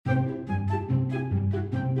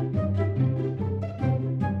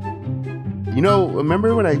You know,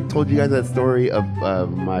 remember when I told you guys that story of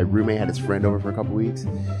my roommate had his friend over for a couple weeks,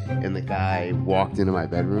 and the guy walked into my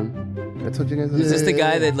bedroom? I told you guys that. Is this the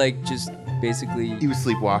guy that like just basically? He was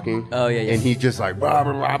sleepwalking. Oh yeah. And he just like blah,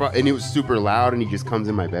 blah, blah, blah, and it was super loud, and he just comes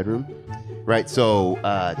in my bedroom, right? So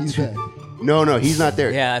He's back. No, he's not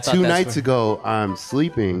there. Yeah, I thought 2 that's nights ago, I'm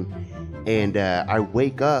sleeping, and I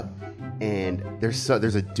wake up, and there's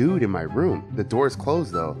a dude in my room. The door's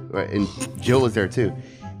closed though, right? And Jill was there too.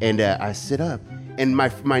 And I sit up, and my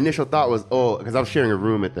initial thought was, oh, because I was sharing a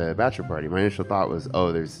room at the bachelor party. My initial thought was, oh,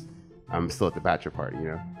 I'm still at the bachelor party, you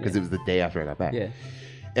know, because it was the day after I got back. Yeah.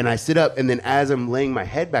 And I sit up, and then as I'm laying my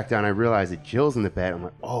head back down, I realize that Jill's in the bed. I'm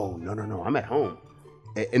like, oh, no, I'm at home.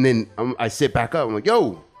 And then I sit back up. I'm like,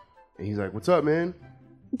 yo. And he's like, what's up, man?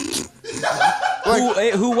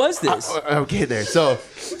 Who was this? I'll get there. So,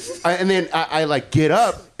 I like get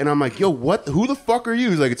up, and I'm like, yo, what? Who the fuck are you?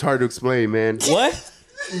 He's like, it's hard to explain, man. What?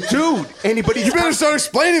 Dude, but You better start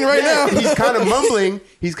explaining right now. He's kind of mumbling.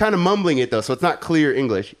 He's kind of mumbling it though, so it's not clear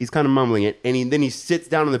English. He's kind of mumbling it, and then he sits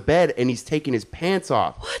down on the bed and he's taking his pants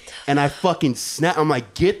off. What? And I fucking snap. I'm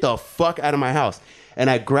like, get the fuck out of my house! And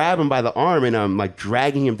I grab him by the arm and I'm like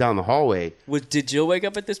dragging him down the hallway. Did Jill wake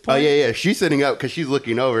up at this Oh point? yeah. She's sitting up because she's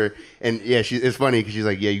looking over, and yeah, it's funny because she's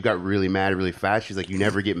like, yeah, you got really mad really fast. She's like, you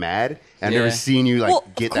never get mad. I've never seen you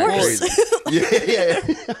like get that crazy. yeah.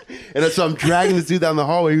 And so I'm dragging this dude down the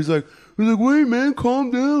hallway. He's like, wait, man,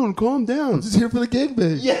 calm down. I'm just here for the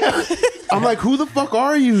gangbang. Yeah. I'm like, who the fuck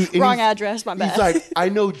are you? And Wrong address, my bad. He's like, I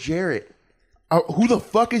know Jarrett. Who the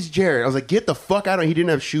fuck is Jarrett? I was like, get the fuck out of here. He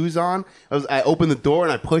didn't have shoes on. I opened the door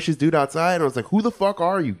and I pushed this dude outside, and I was like, who the fuck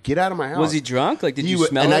are you? Get out of my house. Was he drunk? Like, did you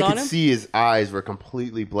smell and it I on could him? see his eyes were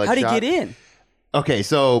completely bloodshot. How'd he get in? Okay,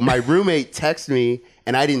 so my roommate texted me,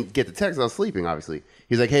 and I didn't get the text. I was sleeping, obviously.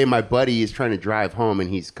 He's like, hey, my buddy is trying to drive home, and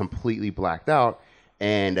he's completely blacked out.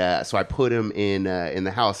 And so I put him in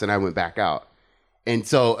the house, and I went back out. And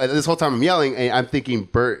so this whole time I'm yelling, and I'm thinking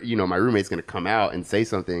Bert, my roommate's going to come out and say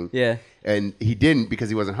something. Yeah. And he didn't because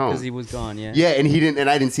he wasn't home. Because he was gone, yeah. Yeah, and he didn't, and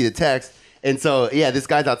I didn't see the text. And so, yeah, this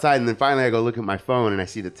guy's outside, and then finally I go look at my phone, and I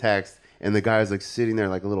see the text, and the guy was like sitting there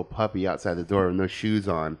like a little puppy outside the door with no shoes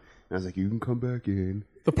on. And I was like, you can come back in.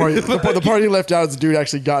 The party left out is the dude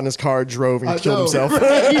actually got in his car, drove, and killed himself.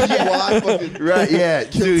 Right, yeah.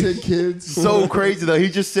 Killed Dude, 10 kids. so crazy, though.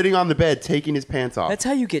 He's just sitting on the bed, taking his pants off. That's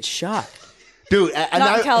how you get shot. Dude,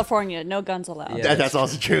 Not in California. No guns allowed. Yeah. That's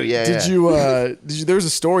also true, yeah. Did you? There was a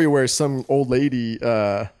story where some old lady,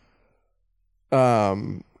 got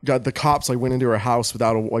the cops went into her house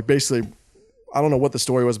without basically, I don't know what the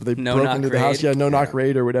story was, but they broke into the house. Yeah, knock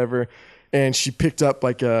raid or whatever, and she picked up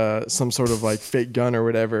some sort of fake gun or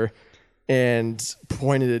whatever, and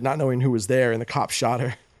pointed it, not knowing who was there, and the cop shot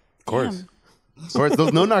her. Of course. Of course,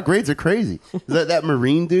 those no-knock raids are crazy. That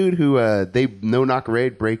Marine dude who they no-knock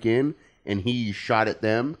raid break in, and he shot at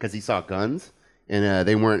them because he saw guns, and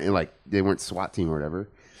they weren't SWAT team or whatever,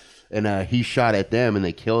 and he shot at them and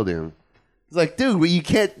they killed him. It's like, dude, you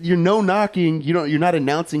can't. You're no knocking. You're not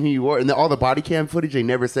announcing who you are. And all the body cam footage, they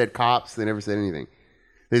never said cops. They never said anything.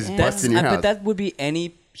 They just bust in your house. But that would be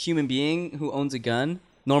any human being who owns a gun.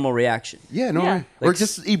 Normal reaction. Yeah, no. Or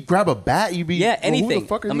just you grab a bat. You'd be anything. Who the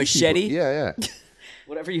fuck are A these machete. people? Yeah.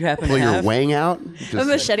 Whatever you happen Pull to your have. wang out. A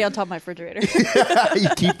machete on top of my refrigerator. You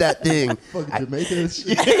keep that thing. Fucking Jamaican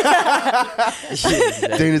shit.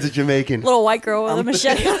 Dana's a Jamaican. Little white girl with a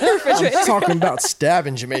machete on her refrigerator. Talking about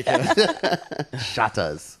stabbing Jamaica.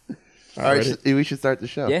 Shatas. All right, we should start the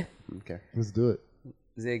show. Yeah. Okay. Let's do it.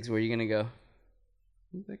 Ziggs, where are you going to go?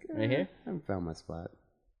 Right here? I haven't found my spot.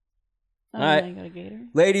 All right. I got a gator.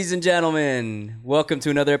 Ladies and gentlemen, welcome to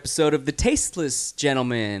another episode of The Tasteless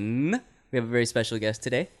Gentleman. We have a very special guest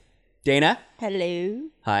today. Dana. Hello.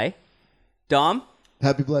 Hi. Dom.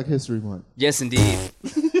 Happy Black History Month. Yes, indeed.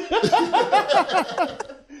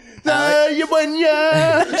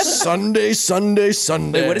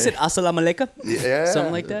 Sunday. Wait, what is it? Assalamu alaikum? Yeah.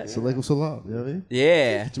 Something like that? Salaikum salam. You know what I mean?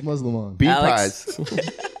 Yeah. Get your Muslim on. Bean Alex. pies.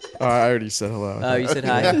 I already said hello. Oh, you said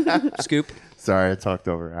hi. Scoop. Sorry, I talked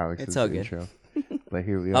over Alex's It's all good. intro. But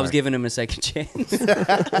here we are. I was giving him a second chance.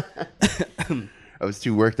 I was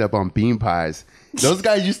too worked up on bean pies. Those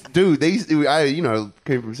guys used to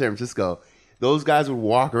came from San Francisco. Those guys would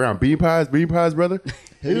walk around. Bean pies, brother.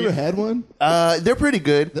 Have you ever had one? They're pretty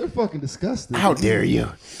good. They're fucking disgusting. How dare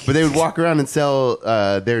you? But they would walk around and sell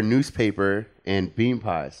their newspaper and bean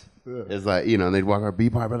pies. Yeah. It's like, they'd walk around,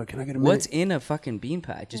 bean pie, brother, can I get a minute? What's in a fucking bean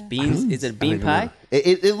pie? Just beans? Is it a bean pie?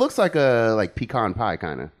 It looks like a pecan pie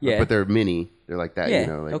kind of. Yeah. But they're mini. They're like that,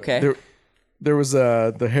 Yeah. like, Okay. They're there was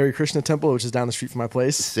the Hare Krishna temple, which is down the street from my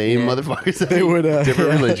place. Same motherfuckers. They would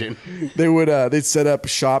different religion. They'd set up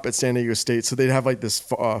shop at San Diego State, so they'd have like this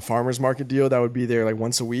farmers market deal that would be there like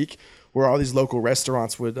once a week, where all these local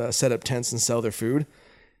restaurants would set up tents and sell their food,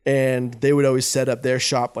 and they would always set up their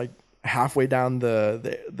shop like halfway down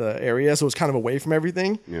the area, so it was kind of away from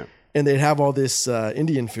everything. Yeah. And they'd have all this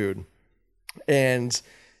Indian food, and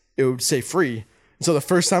it would say free. So the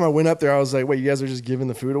first time I went up there, I was like, "Wait, you guys are just giving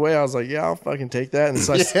the food away?" I was like, "Yeah, I'll fucking take that." And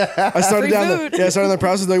so I started down the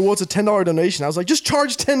process. Like, well, it's a $10 donation. I was like, "Just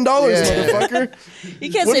charge $10, motherfucker."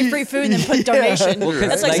 You can't say free food and then put donation. Well,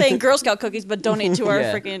 That's like saying Girl Scout cookies, but donate to our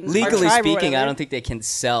freaking legally our tribe or speaking. I whatever. don't think they can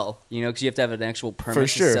sell. Because you have to have an actual permit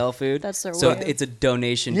sure. to sell food. That's their so way. it's a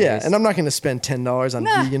donation. Yeah, based. and I'm not going to spend $10 on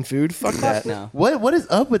vegan food. Fuck that. No. What is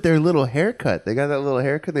up with their little haircut? They got that little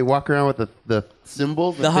haircut. They walk around with the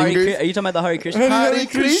symbols, the fingers. Are you talking about the Hare Krishna? Hare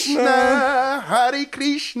Krishna, Hare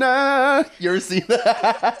Krishna. You ever seen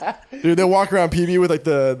that? Dude, they'll walk around PB with like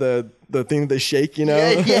the thing that they shake, you know?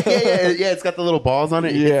 Yeah. It's got the little balls on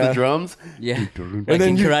it. It hits the drums. Yeah. Like And in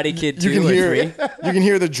then Karate Kid 2 you can or hear 3. you can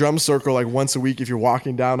hear the drum circle like once a week if you're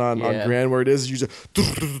walking down on Grand where it is. You just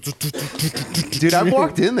Dude, I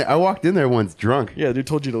walked in there once drunk. yeah, dude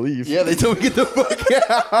told you to leave. Yeah, they told me get the fuck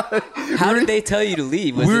out. How did they tell you to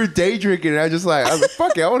leave? Was We were it, day drinking, and I was like,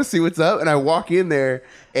 fuck it, I want to see what's up. And I walk in there,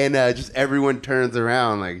 and just everyone turns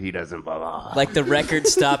around like he doesn't blah blah. like the record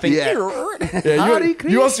stopping? Yeah. Yeah, Hare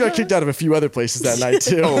you also got Krishna. kicked out of a few other places that night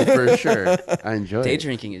too. Oh, for sure. I enjoy Day it.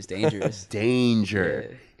 drinking is dangerous.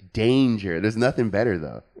 Danger. There's nothing better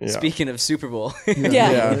though. Yeah. Speaking of Super Bowl. Yeah.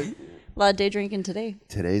 Yeah. A lot of day drinking today.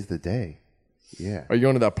 Today's the day. Yeah. Are you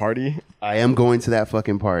going to that party? I am going to that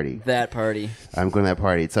fucking party. That party. I'm going to that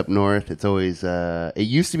party. It's up north. It's always it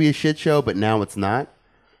used to be a shit show, but now it's not.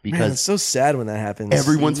 Man, Because it's so sad when that happens.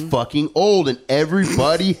 everyone's fucking old and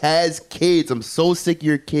everybody has kids. I'm so sick of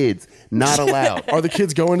your kids. Not allowed. Are the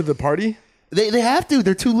kids going to the party? They have to.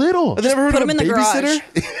 They're too little. Have they ever heard Put of them a in the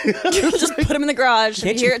babysitter? garage. Just put them in the garage.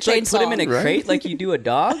 Can't Hear you it like, chainsaw. put him in a Right? crate like you do a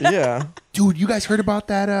dog? Yeah. Dude, you guys heard about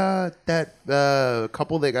that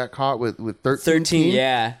couple that got caught with 13? 13,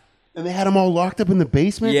 yeah. And they had them all locked up in the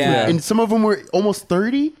basement? Yeah. And some of them were almost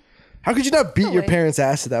 30? How could you not beat your way. parents'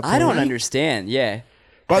 ass at that point? I don't understand. Yeah.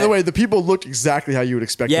 By the way, the people looked exactly how you would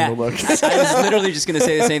expect Yeah. them to look. I was literally just going to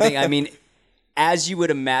say the same thing. I mean, as you would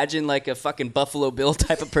imagine, like a fucking Buffalo Bill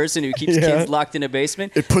type of person who keeps Yeah. kids locked in a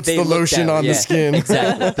basement. It puts they the look lotion that way. on the skin.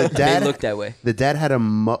 Exactly. dad- they look that way. The dad had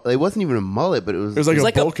it wasn't even a mullet, but it was It was like It's a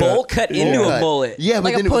like bowl a bowl cut. cut into cut. a mullet. Yeah, but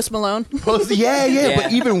Like then a it was Post Malone. Yeah.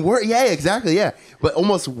 but even worse. Yeah, exactly. Yeah, but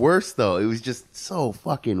almost worse though. It was just so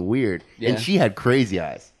fucking weird. Yeah. And she had crazy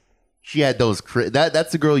eyes. She had those.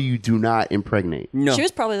 That's the girl you do not impregnate. No. She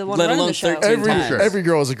was probably the one Let running alone the show. 13 times. Sure. Every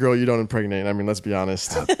girl is a girl you don't impregnate. I mean, let's be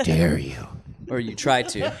honest. Dare you? Or you try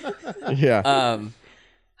to. Yeah.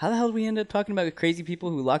 How the hell did we end up talking about crazy people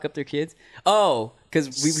who lock up their kids? Oh, because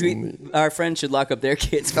our friends should lock up their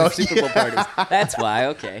kids for Super Bowl parties. That's why.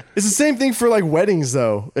 Okay. It's the same thing for like weddings,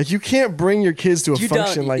 though. Like you can't bring your kids to a You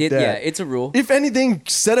function don't. like it, that. Yeah, it's a rule. If anything,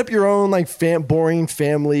 set up your own like boring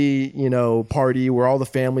family, party where all the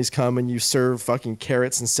families come and you serve fucking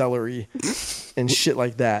carrots and celery and shit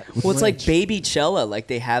like that. Well, it's like Baby Cella. Like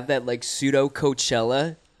they have that like pseudo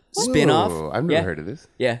Coachella spin-off. Oh, I've never heard of this.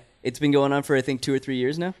 Yeah. It's been going on for I think 2 or 3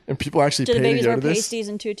 years now. And people actually Do the pay to babies go wear to this. pasties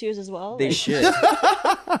and tutus as well? They Like- should.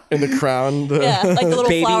 And the crown. Yeah, like the little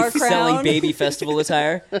Baby flower crown. selling baby festival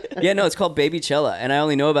attire. Yeah, no, it's called Baby Cella, and I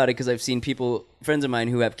only know about it because I've seen friends of mine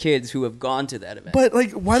who have kids who have gone to that event. But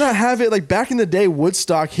like, why not have it like back in the day?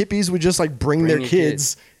 Woodstock hippies would just like bring their your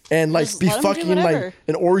kids and like Just be let 'em do fucking like whatever.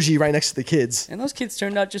 an orgy right next to the kids. And those kids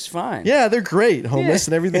turned out just fine. Yeah, they're great, homeless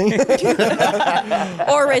and everything.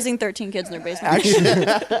 Or raising 13 kids in their basement.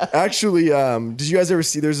 Actually, did you guys ever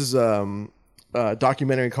see? There's this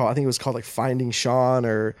documentary called, I think it was called like Finding Sean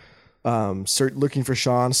or Looking for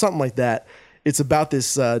Sean, something like that. It's about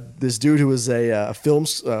this dude who was a film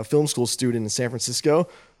school student in San Francisco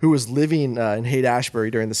who was living in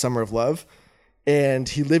Haight-Ashbury during the Summer of Love, and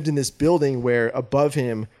he lived in this building where above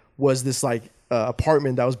him was this like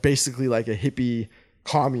apartment that was basically like a hippie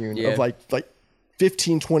commune Yeah. of like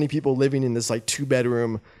 15, 20 people living in this like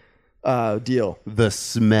 2-bedroom deal. The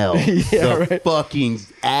smell. The fucking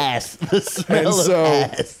ass. The smell of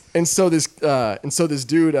ass. And so this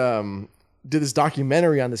dude did this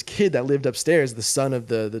documentary on this kid that lived upstairs, the son of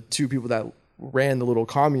the two people that ran the little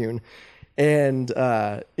commune, and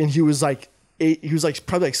he was like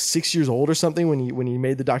probably like 6 years old or something when he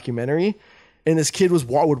made the documentary, and this kid would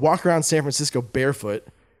walk around San Francisco barefoot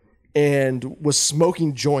and was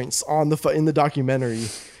smoking joints in the documentary.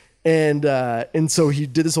 And so he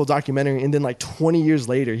did this whole documentary, and then like 20 years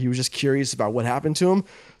later, he was just curious about what happened to him.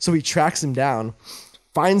 So he tracks him down,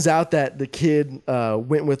 finds out that the kid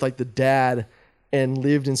went with like the dad and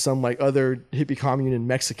lived in some like other hippie commune in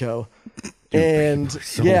Mexico. And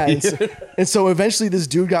so eventually this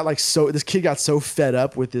kid got so fed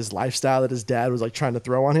up with this lifestyle that his dad was like trying to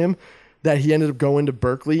throw on him that he ended up going to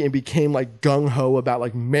Berkeley and became like gung-ho about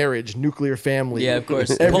like marriage, nuclear family. Yeah, of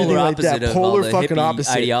course. Everything Polar like opposite that. of Polar all the fucking hippie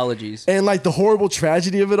opposite. ideologies. And like the horrible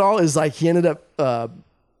tragedy of it all is like he ended up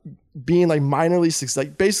being like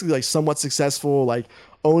basically like somewhat successful, like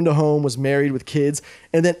owned a home, was married with kids,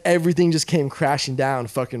 and then everything just came crashing down.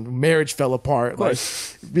 Fucking marriage fell apart, like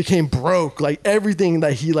became broke, like everything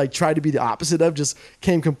that he like tried to be the opposite of just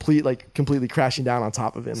came completely crashing down on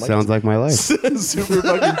top of him. Like, Sounds like my life. super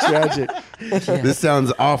fucking tragic. This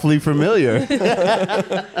sounds awfully familiar.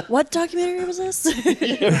 What documentary was this?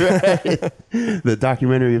 The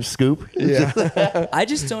documentary of Scoop. Yeah. I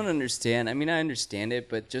just don't understand. I mean, I understand it,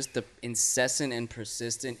 but just the incessant and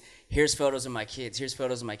persistent, here's photos of my kids, here's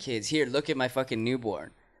photos of my kids, here, look at my fucking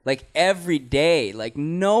newborn. Like every day, like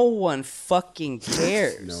no one fucking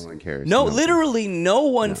cares. No one cares. No, literally no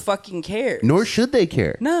one fucking cares. Nor should they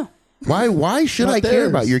care. No. Why should Not I care theirs.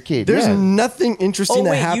 about your kid? There's Yeah. nothing interesting Oh that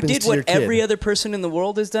wait, you happens did to your what kid. every other person in the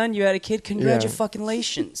world has done? You had a kid?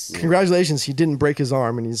 Congratulations. Congratulations, he didn't break his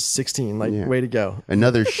arm and he's 16. Like, Yeah. way to go.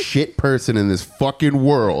 Another shit person in this fucking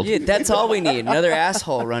world. Yeah, that's all we need. Another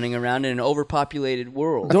asshole running around in an overpopulated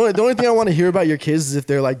world. The only thing I want to hear about your kids is if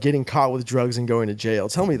they're like getting caught with drugs and going to jail.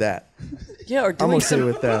 Tell me that. Yeah, or I'm doing okay some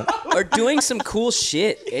with that. or doing some cool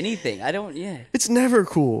shit. Anything. I don't. Yeah. It's never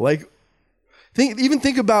cool. Like,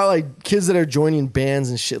 think about like kids that are joining bands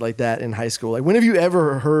and shit like that in high school. Like, when have you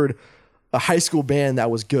ever heard a high school band that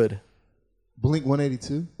was good? Blink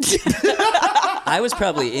 182. I was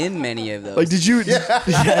probably in many of those. Like, did you? Yeah,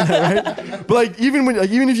 I know, right? But like, even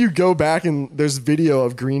if you go back and there's video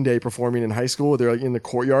of Green Day performing in high school, they're like in the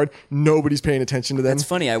courtyard. Nobody's paying attention to them. That's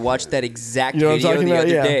funny. I watched that exact You know what I'm video talking the about?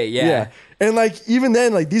 other day. Yeah. And like even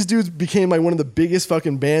then, like these dudes became like one of the biggest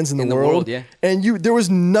fucking bands in the world. yeah. And there was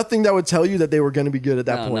nothing that would tell you that they were going to be good at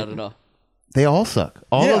that No, point. not at all. They all suck.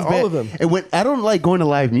 All Yeah, those all of them. And I don't like going to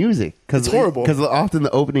live music because It's horrible. Because often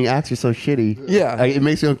the opening acts are so shitty. Yeah. It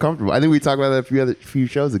makes you uncomfortable. I think we talked about that a few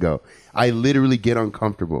shows ago. I literally get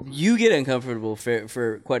uncomfortable. You get uncomfortable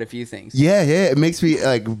for quite a few things. Yeah. It makes me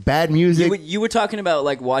like bad music. You were talking about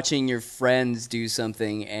like watching your friends do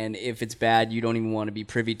something, and if it's bad, you don't even want to be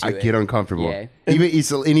privy to I it. get uncomfortable. Yeah. Even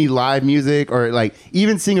any live music or like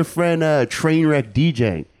even seeing a friend train wreck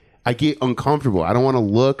DJ. I get uncomfortable. I don't want to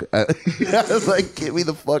look. I was like, get me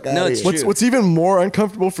the fuck out No, of it's here. true. What's even more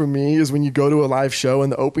uncomfortable for me is when you go to a live show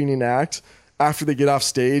and the opening act, after they get off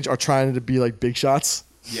stage, are trying to be like big shots.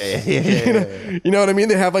 Yeah. You know what I mean?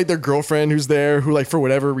 They have like their girlfriend who's there who like for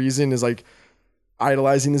whatever reason is like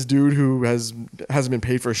idolizing this dude who hasn't been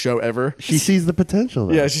paid for a show ever. She sees the potential.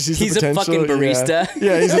 Though. Yeah, she sees He's the a potential. fucking barista.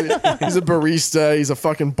 Yeah, he's a barista. He's a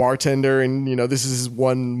fucking bartender, and you know this is his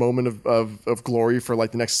one moment of glory for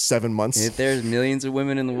like the next 7 months. If there's millions of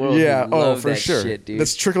women in the world Yeah, who love for that sure. shit, dude.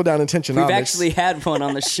 That's trickle down attention. We've actually had one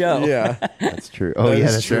on the show. yeah, That's true. Oh, That yeah,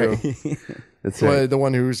 is that's true. right. That's Well, right. the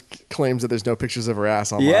one who claims that there's no pictures of her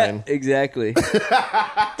ass online. Yeah, exactly.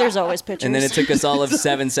 There's always pictures. And then it took us all of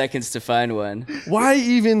 7 seconds to find one. Why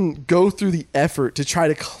even go through the effort to try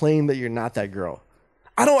to claim that you're not that girl?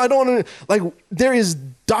 I don't like. There is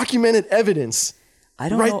documented evidence. I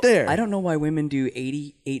don't Right know, there. I don't know why women do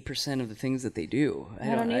 88% of the things that they do. I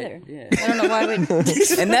don't either. yeah. I don't know why we.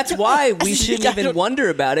 And that's why we shouldn't even wonder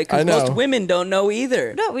about it, I because know. most women don't know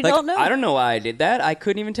either. No, we Like, don't know. I don't know why I did that. I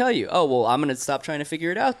couldn't even tell you. Oh, well, I'm going to stop trying to figure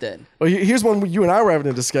it out then. Well, here's one you and I were having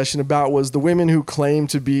a discussion about was the women who claim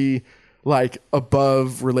to be like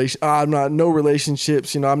above no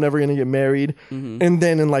relationships, you know, I'm never gonna get married, and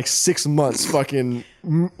then in like 6 months, fucking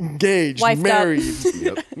engaged, Wifed up.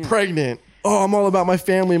 married, pregnant. Oh, I'm all about my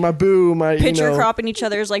family, my boo, my Picture you know. cropping each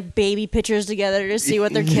other's like baby pictures together to see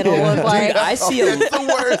what their kid will look Dude, like. I see a That's the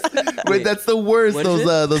worst. Wait, that's the worst. What is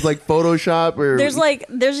Those like Photoshop or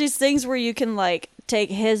There's these things where you can like take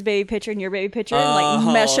his baby picture and your baby picture and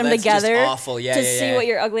like mesh them that's just together awful. Yeah, to yeah, see yeah. what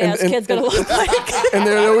your ugly ass And- kid's gonna look like. And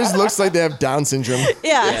it always looks like they have Down syndrome,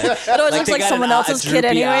 Yeah, it always looks they like got someone a else's kid,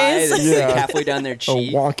 droopy eye anyways. that's Yeah. like halfway down their a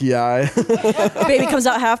cheek. wonky eye. Baby comes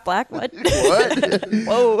out half black. What? what?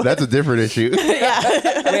 Whoa! That's a different issue. Wait,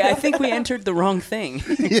 I think we entered the wrong thing.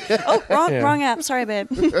 Oh, wrong, Yeah. wrong app. Sorry, babe.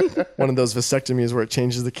 One of those vasectomies where it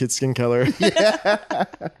changes the kid's skin color.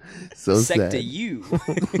 So Sector sad. you.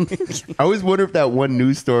 I always wonder if that one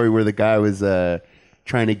news story where the guy was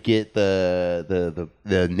trying to get the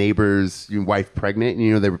neighbor's wife pregnant,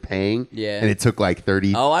 and they were paying, and it took like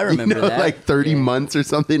 30. Oh, I remember that. Like 30 months or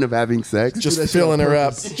something of having sex, just filling her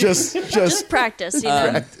up, just practice,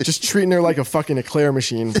 just treating her like a fucking eclair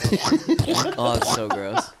machine. Oh, it's so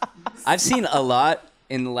gross. I've seen a lot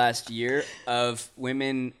in the last year of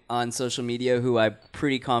women on social media who I'm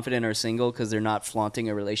pretty confident are single because they're not flaunting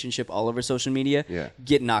a relationship all over social media.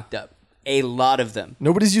 Get knocked up. A lot of them.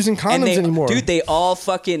 Nobody's using condoms anymore. Dude, they all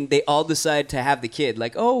decide to have the kid.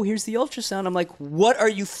 Like, oh, here's the ultrasound. I'm like, what are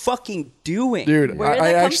you fucking doing? Dude,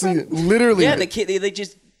 I actually literally... Yeah, the kid, they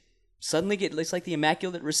just suddenly it's like the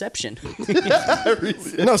Immaculate Reception.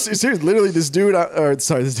 No, seriously, literally this dude,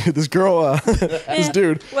 this girl, this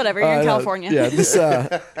dude. Whatever, you're in California. Yeah,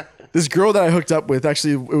 this girl that I hooked up with,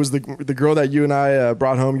 actually, it was the girl that you and I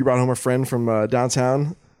brought home. You brought home a friend from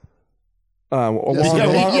downtown. A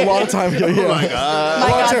long time ago. Yeah. Oh my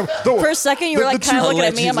God. For a second, you were like kind of looking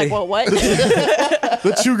at me. I'm like, well, what?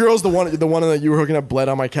 The two girls, the one that you were hooking up bled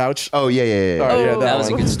on my couch. Oh, yeah. That was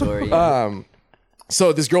a good story.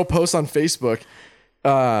 So this girl posts on Facebook.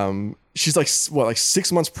 She's like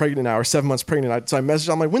 6 months pregnant now, or 7 months pregnant. So I messaged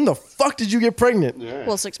her. I'm like, when the fuck did you get pregnant? Yeah.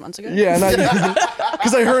 Well, 6 months ago. Yeah,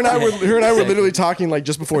 because her and I were literally talking like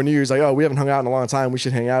just before New Year's, like, oh, we haven't hung out in a long time. We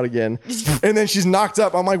should hang out again. And then she's knocked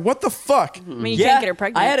up. I'm like, what the fuck? I mean, you can't get her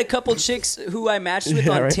pregnant. I had a couple chicks who I matched with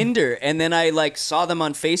on Tinder, and then I like saw them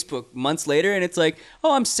on Facebook months later, and it's like,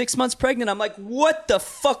 oh, I'm 6 months pregnant. I'm like, what the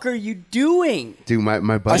fuck are you doing? Dude, my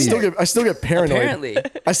buddy. I still get paranoid. Apparently.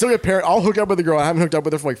 I still get paranoid. I'll hook up with a girl. I haven't hooked up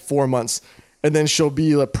with her for like 4 months. And then she'll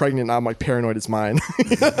be pregnant. And I'm like paranoid. It's mine.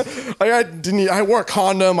 I wore a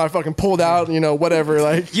condom. I fucking pulled out. Whatever.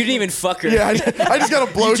 Like you didn't even fuck her. Yeah, I just got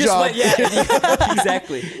a blowjob. Yeah,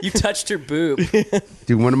 exactly. You touched her boob.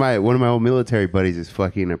 Dude, one of my old military buddies is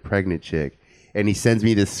fucking a pregnant chick, and he sends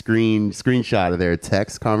me this screenshot of their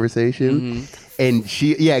text conversation. And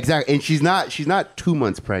exactly. And she's not 2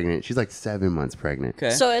 months pregnant. She's like 7 months pregnant. Okay.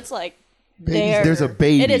 So it's like. There's a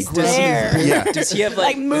baby. It is there. Yeah. Does he have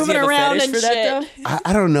like moving around and for shit? That, though?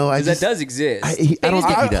 I don't know. That does exist. I don't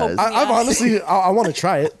think he does. I've honestly, I want to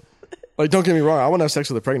try it. Like, don't get me wrong. I want to have sex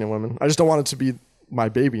with a pregnant woman. I just don't want it to be my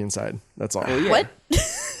baby inside. That's all. Well, yeah. What?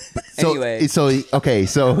 Anyway, so he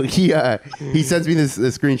sends me this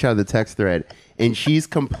screenshot of the text thread, and she's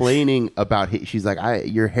complaining about she's like,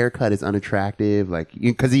 your haircut is unattractive, like,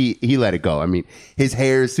 because he let it go. I mean, his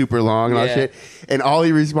hair is super long and all that shit, and all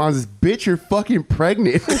he responds is, "Bitch, you're fucking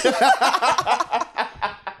pregnant."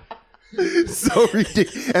 So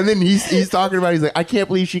ridiculous. And then he's talking about, he's like, I can't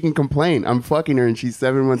believe she can complain. I'm fucking her and she's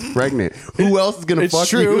 7 months pregnant. Who else is gonna fuck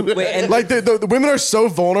true. you? Wait, and like the women are so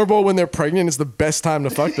vulnerable when they're pregnant. It's the best time to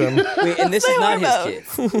fuck them. Wait, and this is not his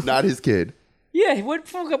kid. Not his kid. Yeah,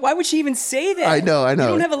 why would she even say that? I know. You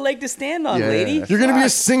don't have a leg to stand on, lady. You're gonna be a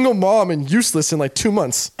single mom and useless in like 2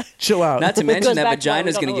 months. Chill out. Not to mention that back to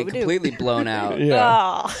vagina's what we gonna don't get know what we do. completely blown out.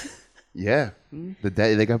 Yeah. Oh. Yeah.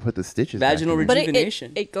 They got to put the stitches Vaginal back in. But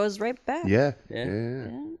rejuvenation. it goes right back. Yeah.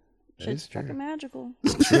 Shit's fucking magical.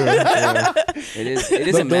 It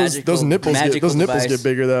is a magical. Those nipples device. get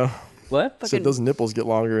bigger though. What? So those nipples get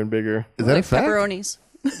longer and bigger. Is that Like a fact? pepperonis.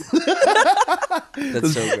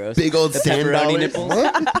 That's so gross. Big old the sand pepperoni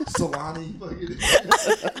dollars. Salami.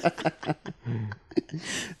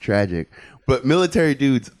 Tragic. But military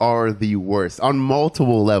dudes are the worst on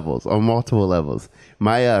multiple levels.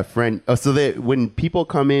 My friend, when people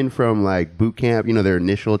come in from like boot camp, their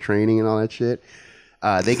initial training and all that shit,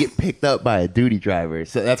 they get picked up by a duty driver.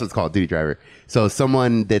 So that's what's called, duty driver. So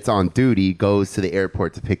someone that's on duty goes to the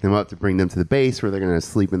airport to pick them up, to bring them to the base where they're going to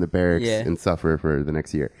sleep in the barracks and suffer for the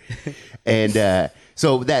next year. And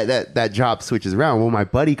so that job switches around. Well, my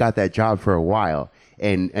buddy got that job for a while.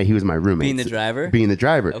 And he was my roommate. Being the driver? Being the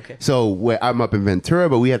driver. Okay. So I'm up in Ventura,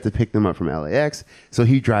 but we have to pick them up from LAX. So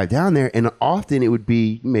he'd drive down there, and often it would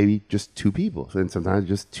be maybe just two people, and sometimes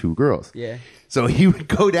just two girls. Yeah. So he would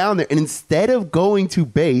go down there, and instead of going to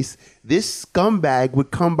base, this scumbag would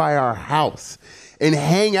come by our house and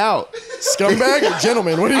hang out. Scumbag or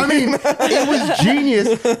gentleman? What do you mean? It was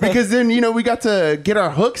genius because then, we got to get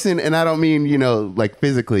our hooks in, and I don't mean, like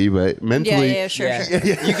physically, but mentally. Yeah, sure.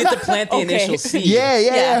 You get to plant the initial seed.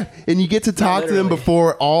 Yeah. And you get to talk to them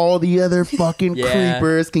before all the other fucking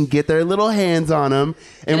creepers can get their little hands on them.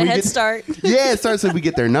 And we get start. Yeah, so we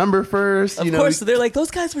get their number first. Of course, so they're like,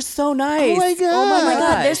 those guys were so nice. Oh my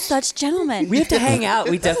God. They're such gentlemen. We have to hang out.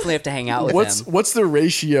 We definitely have to hang out with them. What's the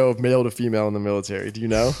ratio of male to female in the military? Do you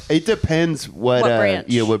know? It depends what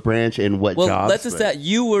branch. what branch and what Well, jobs. let's just say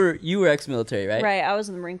you were ex-military, right? Right, I was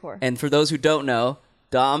in the Marine Corps. And for those who don't know,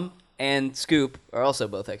 Dom and Scoop are also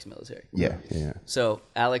both ex-military. Yeah. So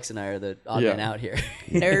Alex and I are the odd man out here.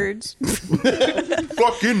 Nerds.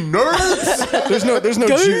 Fucking nerds. There's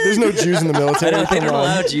no Jews in the military. They Come don't on.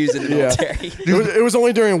 allow Jews in the military. It was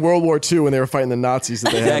only during World War II when they were fighting the Nazis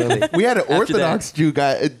that they had them. We had an After Orthodox Jew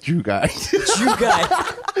guy. Jew guy.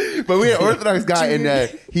 But we had an Orthodox guy,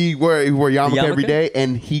 and he wore yarmulke every day,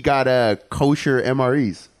 and he got kosher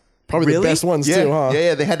MREs. Probably the best ones too, huh?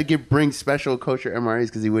 Yeah. They had to bring special kosher MREs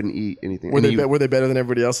because he wouldn't eat anything. Were they better than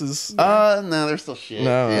everybody else's? No, they're still shit.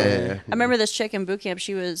 No. Yeah. I remember this chick in boot camp.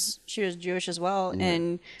 She was Jewish as well,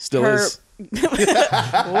 and Still her, is.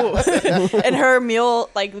 and her meal,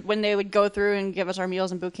 like when they would go through and give us our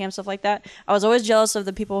meals in boot camp, stuff like that. I was always jealous of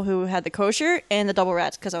the people who had the kosher and the double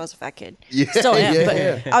rats because I was a fat kid. Yeah, Still am,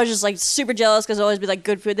 yeah. but I was just like super jealous because always be like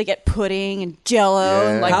good food. They get pudding and Jello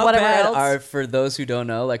and like How whatever bad else. are, for those who don't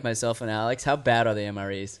know, like myself and Alex, how bad are the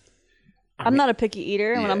MREs? I'm not a picky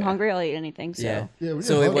eater, and when I'm hungry, I'll eat anything. So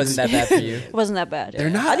So it wasn't that bad for you. it wasn't that bad. They're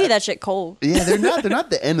not- I'd eat that shit cold. Yeah, they're not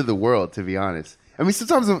the end of the world, to be honest. I mean,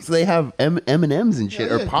 sometimes they have M&Ms and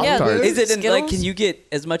shit, or Pop-Tarts. Is it like, Skittles? can you get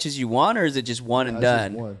as much as you want, or is it just one and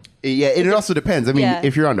done? One. Yeah, it also depends. I mean, Yeah.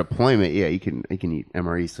 if you're on deployment, yeah, you can eat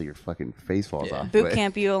MREs till your fucking face falls off. Boot but-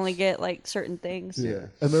 camp, you only get like certain things. Yeah.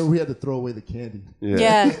 I remember we had to throw away the candy.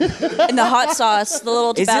 Yeah. And the hot sauce, the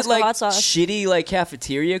little Is it Tabasco like hot sauce. shitty, like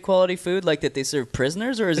cafeteria quality food, like that they serve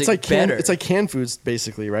prisoners, or is It's it like better? it's like canned foods,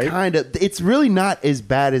 basically, right? Kind of. It's really not as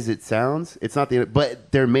bad as it sounds. It's not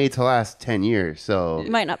but they're made to last 10 years. So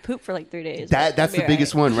You might not poop for like 3 days. that's but the you'll be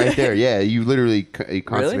biggest all right. one right there. Yeah, you literally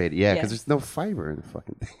constipated. Yeah, Yeah. because there's no fiber in the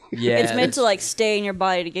fucking thing. yeah, It's meant to like stay in your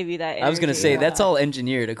body to give you that energy. I was gonna say that's all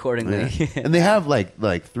engineered accordingly. And they have like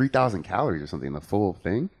 3,000 calories or something in the full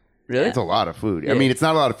thing. Really? It's a lot of food. Yeah. I mean, it's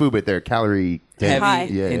not a lot of food, but they're calorie Heavy High.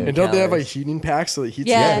 Yeah, in yeah. And don't they have like calories. heating packs so it heats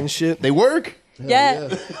Yeah. you up and shit? They work.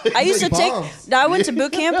 Yeah. I used to take Bombs. I went to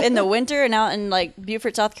boot camp in the winter and out in like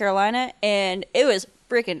Beaufort, South Carolina, and it was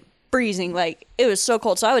freaking freezing. Like it was so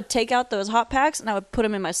cold. So I would take out those hot packs and I would put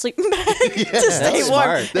them in my sleeping bag to stay That's warm.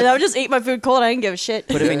 smart. And I would just eat my food cold. I didn't give a shit.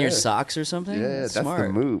 Put them in your socks or something. Yeah, that's the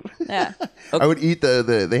smart. move. Yeah. I would eat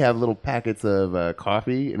they have little packets of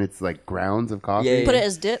coffee, and it's like grounds of coffee. Yeah. Put it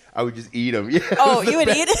as dip. I would just eat them. Yeah. Oh, you would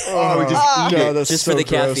eat it? Oh, I would just eat No, it. that's Just so for the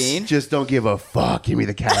gross. caffeine. Just don't give a fuck. Give me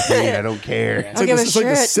the caffeine. I don't care. It's like, give a it's like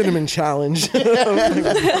the shit. cinnamon challenge.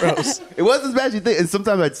 Gross. It wasn't as bad as you think. And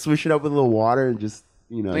sometimes I'd swish it up with a little water and just,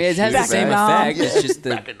 I mean, it has shoot the same back. effect. It's just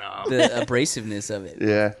the abrasiveness of it.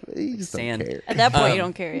 Yeah. You just Sand. don't care. At that point, you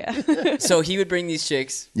don't care. Yeah. So he would bring these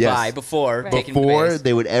chicks Yes. by before Right. taking them to Before base.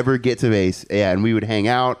 they would ever get to base. Yeah, and we would hang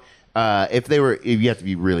out. If you have to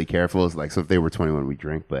be really careful. It's like, so if they were 21, we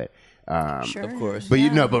drink, but Sure. Of course. But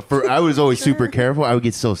I was always super careful. I would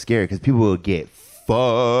get so scared because people would get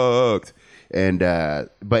fucked. And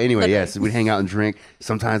but anyway, Literally. yes, we'd hang out and drink.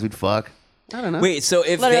 Sometimes we'd fuck. I don't know. Wait, so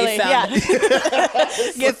if Literally, they found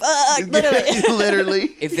Get fucked. Literally. Literally.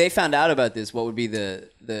 if they found out about this, what would be the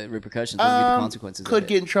repercussions? What would be the consequences? Could of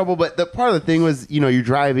get in trouble, but the part of the thing was, you're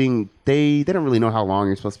driving. They don't really know how long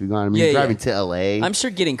you're supposed to be gone. I mean, Yeah, you're yeah. driving to LA. I'm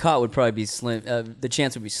sure getting caught would probably be slim. The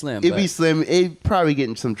chance would be slim. It'd but be slim. It'd probably get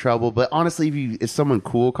in some trouble. But honestly, if someone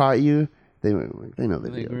cool caught you, they know the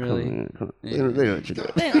Like, deal. really? Come on. They know what you're doing.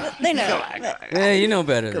 They know. Yeah, you know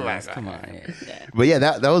better than us. Come on. Yeah. But yeah,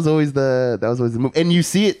 that was always the move. And you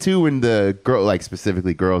see it too when the girl, like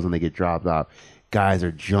specifically girls, when they get dropped off, guys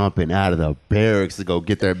are jumping out of the barracks to go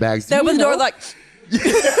get their bags. They open the door like,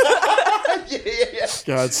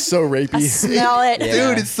 God, it's so rapey. smell it. Yeah.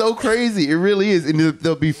 Dude, it's so crazy. It really is. And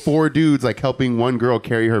there'll be 4 dudes like helping one girl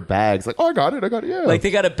carry her bags. Like, oh, I got it. Yeah. Like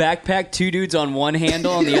they got a backpack, 2 dudes on one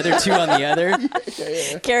handle and the other 2 on the other.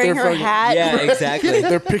 Carrying They're her fucking- hat. Yeah, exactly.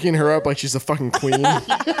 They're picking her up like she's a fucking queen.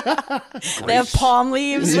 They have palm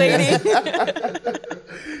leaves waiting.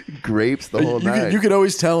 grapes the whole night. You could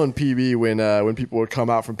always tell in PB when people would come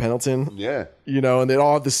out from Pendleton. Yeah. And they'd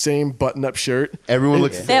all have the same button-up shirt. Everyone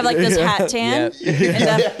looks. They have like this hat tan and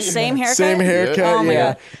the same haircut. Same haircut, Oh my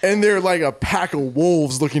yeah. God. And they're like a pack of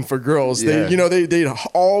wolves looking for girls. Yeah. They'd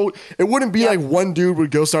all. It wouldn't be like one dude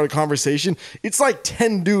would go start a conversation. It's like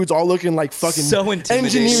 10 dudes all looking like fucking So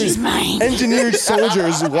intimidating. She's mine. engineered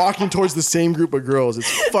soldiers walking towards the same group of girls.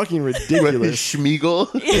 It's fucking ridiculous. Schmiegel.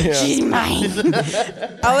 She's mine.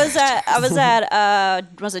 I was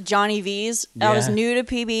at was it Johnny V's? I was Yeah. new to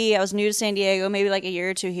PB. I was new to San Diego, maybe like a year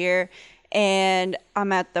or 2 here. And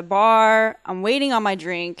I'm at the bar. I'm waiting on my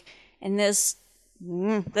drink, and this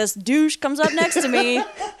douche comes up next to me,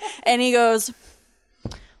 and he goes,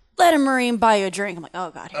 "Let a Marine buy you a drink." I'm like,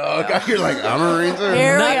 "Oh God." Oh God, you're like, I'm a Marine. Sir.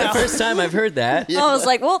 Here we Not go. the first time I've heard that. I was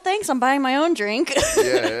like, "Well, thanks. I'm buying my own drink."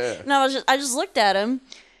 Yeah. And I just looked at him,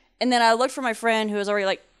 And then I looked for my friend who was already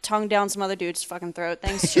like tongued down some other dude's fucking throat.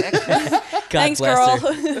 Thanks, chick. Thanks, girl.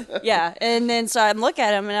 Yeah. And then so I look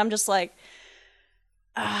at him and I'm just like,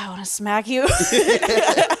 I want to smack you.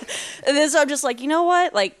 And then so I'm just like, you know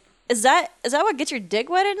what? Like, is that what gets your dick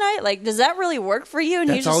wet at night? Like, does that really work for you? And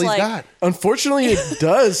That's he's just all he's like, got. Unfortunately, it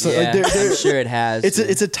does. So, Yeah, I'm sure it has.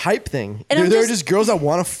 It's a type thing. And There I'm are just girls that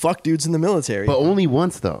want to fuck dudes in the military. But only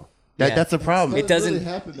once though. Yeah. That's a problem. It doesn't- really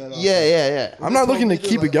happen that often. Yeah. I'm not looking to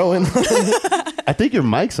keep it going. I think your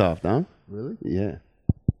mic's off, no? Really? Yeah.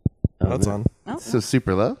 That's on. So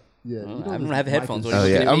super low? Yeah. You know I don't this have mic headphones. is- What are Oh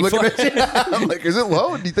you yeah. I'm looking looking at me at you. I'm like, is it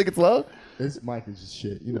low? Do you think it's low? This mic is just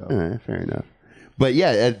shit, you know. All right, fair enough. But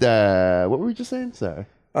yeah, what were we just saying? Sorry.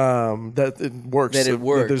 That it works. That it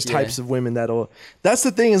works, There's yeah. types of women that'll. That's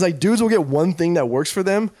the thing is like dudes will get one thing that works for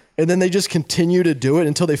them, and then they just continue to do it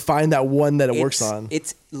until they find that one that it works on.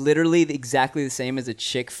 It's literally exactly the same as a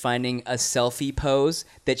chick finding a selfie pose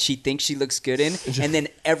that she thinks she looks good in, and then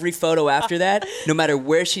every photo after that, no matter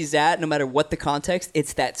where she's at, no matter what the context,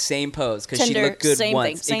 it's that same pose because she Tinder, looked good same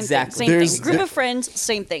once. thing, Exactly. same There's- thing. Group of friends,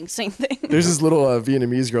 same thing. There's this little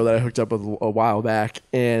Vietnamese girl that I hooked up with a while back,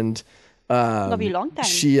 and Love you long time.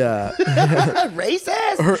 she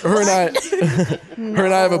Racist. her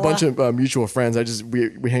and I have a bunch of mutual friends.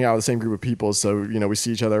 We hang out with the same group of people, so we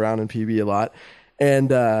see each other around in PB a lot,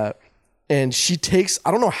 and she takes,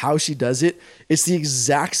 I don't know how she does it. It's the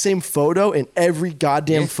exact same photo in every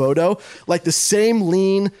goddamn photo, like the same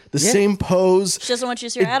lean, the same pose. She doesn't want you to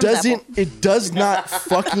see her It Adam's doesn't. apple. It does not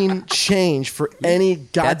fucking change for any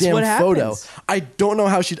goddamn what photo. happens. I don't know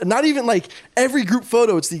how she. Not even like every group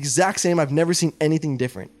photo. It's the exact same. I've never seen anything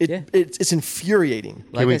different. It's infuriating.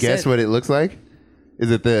 Can we I guess said, what it looks like? Is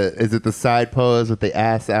it the side pose with the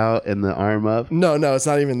ass out and the arm up? No, it's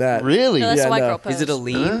not even that. Really? No, that's Yeah, a white no. girl pose. Is it a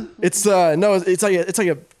lean? It's no. It's like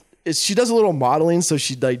a. She does a little modeling, so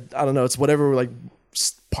she like I don't know. It's whatever like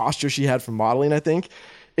posture she had from modeling. I think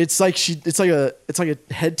it's like it's like a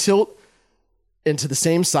head tilt into the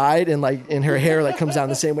same side, and her hair like comes down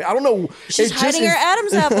the same way. I don't know. She's It just hiding her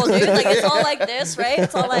Adam's apple, dude. Like it's all like this, right?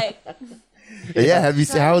 It's all like Yeah. Have you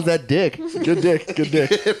seen how was that dick? Good dick.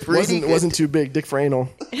 Pretty good. wasn't too big. Dick for anal.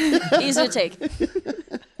 easy to take.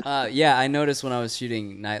 Yeah, I noticed when I was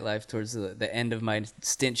shooting Nightlife towards the end of my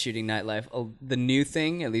stint shooting Nightlife, the new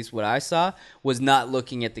thing, at least what I saw, was not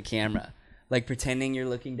looking at the camera. Like pretending you're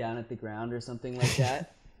looking down at the ground or something like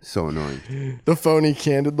that. So annoying. The phony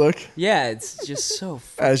candid look Yeah, it's just so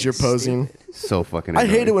as you're fucking posing. stupid. So fucking. I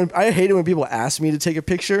Annoying. hate it when people ask me to take a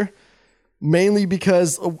picture, mainly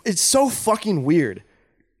because it's so fucking weird.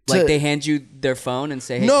 Like to- they hand you their phone and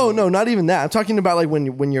say, hey, No, not even that. I'm talking about like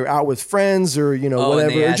when you're out with friends or and whatever,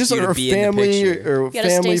 they or ask just you to or be in the family picture. or You gotta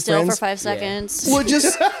family stay still friends. for 5 seconds. Well,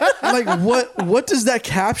 just like what does that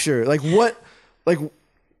capture? Like what like.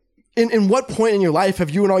 In what point in your life have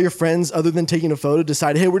you and all your friends, other than taking a photo,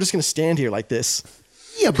 decided, hey, we're just going to stand here like this?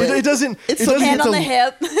 Yeah, but It doesn't. It's it so doesn't Hand get on to-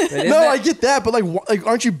 the hip. No, I get that, but like,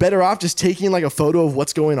 aren't you better off just taking like a photo of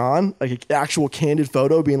what's going on, like an actual candid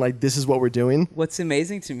photo, being like, this is what we're doing? What's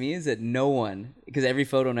amazing to me is that no one, because every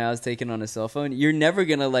photo now is taken on a cell phone, you're never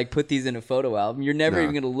gonna like put these in a photo album. You're never No.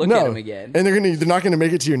 even gonna look at them again. and they're not gonna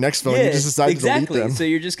make it to your next phone. You just decide exactly. to delete them. So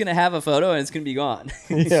you're just gonna have a photo and it's gonna be gone.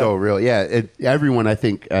 so real. Yeah, everyone I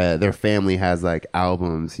think their family has like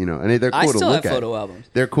albums, and they're cool I to still look have at. photo albums.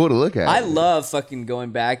 They're cool to look at. I love fucking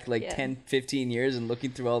going back like Yeah. 10, 15 years and looking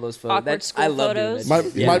through all those photos. Awkward school I love photos. doing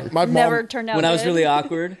that. My shit. my mom. Never turned out When I was good. really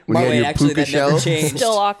awkward. When you had Wait, your actually, puka that never shells? changed.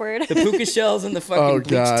 Still awkward. The puka shells and the fucking Oh bleach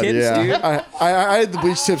god, tips, yeah. dude. I had the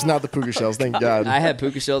bleach tips, not the puka shells. Thank God. I had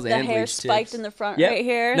puka shells The and hair bleach spiked tips. in the front Yep. right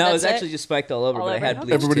here. No, it was That's actually just spiked all over, All but I over? had Okay.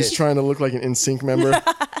 bleach Everybody's tips. trying to look like an NSYNC member.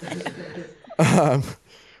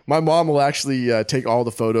 My mom will actually take all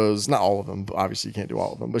the photos, not all of them, but obviously you can't do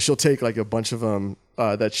all of them, but she'll take like a bunch of them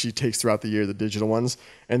that she takes throughout the year, the digital ones,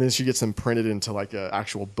 and then she gets them printed into like an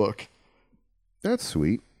actual book. That's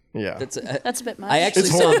sweet. Yeah. That's a bit much. I actually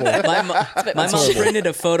It's saw horrible. my mom printed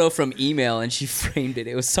a photo from email and she framed it.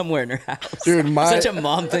 It was somewhere in her house. Dude, Such a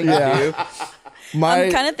mom thing to do.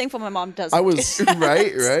 I'm kind of thankful my mom doesn't. I was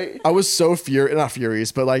right. I was so not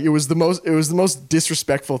furious, but like it was the most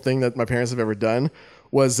disrespectful thing that my parents have ever done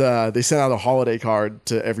was they sent out a holiday card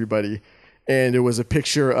to everybody, and it was a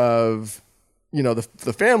picture of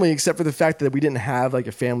the family, except for the fact that we didn't have like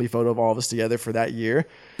a family photo of all of us together for that year.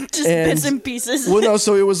 just bits and pieces. Well, no,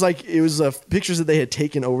 so it was pictures that they had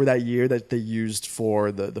taken over that year that they used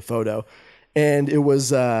for the photo, and it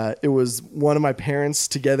was one of my parents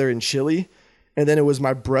together in Chile. And then it was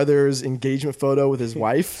my brother's engagement photo with his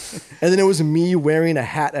wife. And then it was me wearing a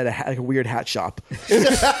hat at like a weird hat shop in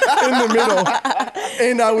the middle.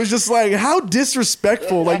 And I was just like, how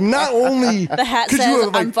disrespectful. Like, not only The hat could says, you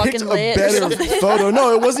have like "I'm picked fucking a lit," or better something. photo.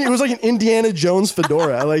 No, it wasn't. It was like an Indiana Jones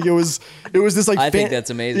fedora. Like it was this like I think that's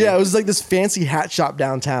amazing. Yeah, it was like this fancy hat shop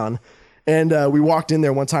downtown. And we walked in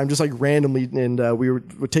there one time just like randomly, and we were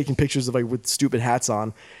taking pictures of like with stupid hats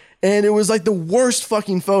on. And it was like the worst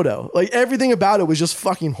fucking photo. Like everything about it was just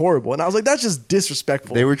fucking horrible. And I was like, that's just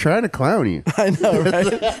disrespectful. They were trying to clown you. I know, right?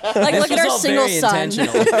 Like, look This at our was all single very son.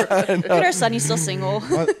 intentional. Look at our son. He's still single.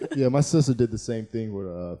 My sister did the same thing with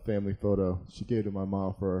a family photo. She gave it to my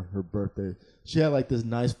mom for her birthday. She had like this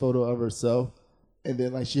nice photo of herself. And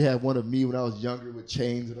then like she had one of me when I was younger with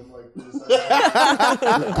chains and I'm like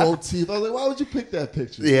this, with gold teeth. I was like, why would you pick that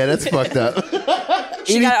picture? Yeah, that's fucked up.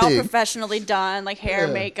 She got it all Anything. professionally done, like hair,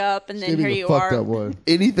 Yeah. makeup, and then Give me here the you fucked are. up one.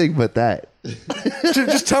 Anything but that.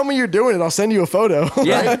 Just tell me you're doing it. I'll send you a photo.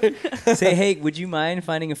 Yeah. Say, hey, would you mind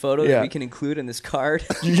finding a photo Yeah. that we can include in this card?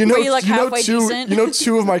 You know, Were you, like, halfway two, decent? you know,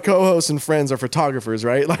 two of my co-hosts and friends are photographers,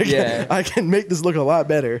 right? Like, Yeah. I can make this look a lot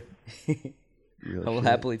better. I will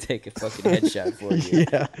happily take a fucking headshot for you.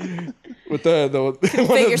 Yeah, with the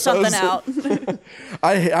Figure something out.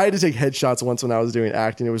 I had to take headshots once when I was doing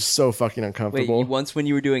acting. It was so fucking Wait, uncomfortable. once when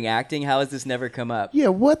you were doing acting, how has this never come up? Yeah,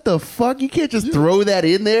 what the fuck? You can't just throw that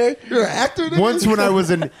in there. You're an actor. nigga? Once when I was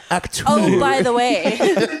an actor. Oh, by the way,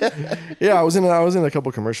 Yeah, I was in a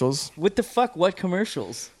couple commercials. What the fuck? What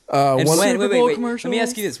commercials? One, And when? Super Wait. Bowl Let me commercials.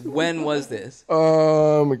 ask you this: when was this?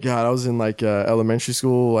 God, I was in like elementary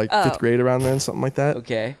school, like Oh. fifth grade around then, something like that.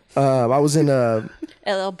 Okay. I was in a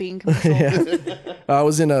LL Bean commercial. I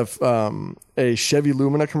was in a Chevy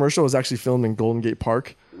Lumina commercial. It was actually filmed in Golden Gate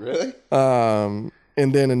Park. Really? And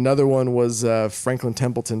then another one was Franklin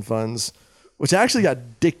Templeton funds, which I actually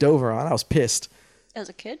got dicked over on. I was pissed. As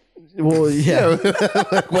a kid, Well, yeah.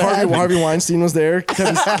 Harvey Weinstein was there.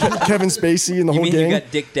 Kevin Spacey and the You whole mean gang. you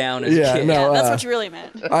got dicked down as Yeah, a kid? no. yeah, that's uh, what you really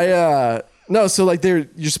meant. No, so like you're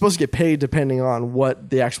supposed to get paid depending on what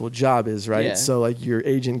the actual job is, right? Yeah. So like your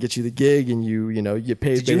agent gets you the gig and you get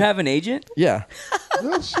paid. Did you have an agent? Yeah.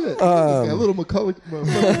 Oh shit! Got a little Macaulay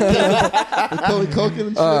Culkin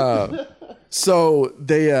and shit. So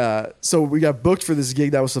so we got booked for this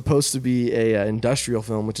gig that was supposed to be a industrial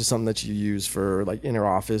film, which is something that you use for like inner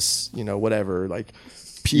office, whatever, like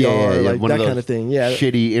PR, like one that those kind of thing. Yeah,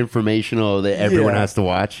 Shitty informational that everyone Yeah. has to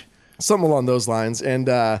watch. something along those lines.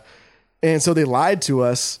 And so they lied to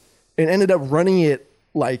us and ended up running it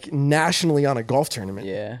like nationally on a golf tournament.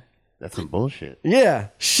 Yeah. That's some bullshit. Yeah,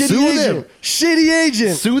 shitty Sue agent, them. shitty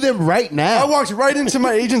agent. Sue them right now. I walked right into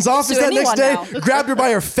my agent's office Sue that next day, anyone now. grabbed her by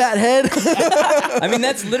her fat head. I mean,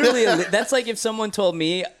 that's literally that's like if someone told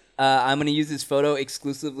me I'm going to use this photo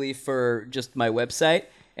exclusively for just my website,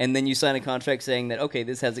 and then you sign a contract saying that okay,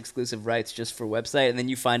 this has exclusive rights just for website, and then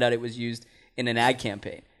you find out it was used in an ad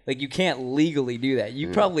campaign. Like you can't legally do that. You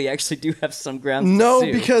probably actually do have some grounds. No, to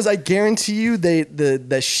sue. because I guarantee you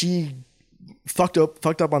that she fucked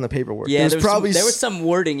up on the paperwork. yeah, there was some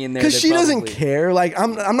wording in there because that she doesn't probably- care. Like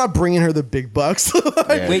I'm not bringing her the big bucks. Like,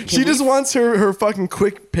 Yeah. Wait, she can just we- wants her fucking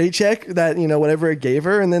quick paycheck that whatever it gave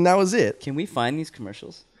her, and then that was it. Can we find these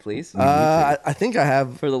commercials, please? I think I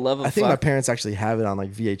have. For the love of I think my fuck. parents actually have it on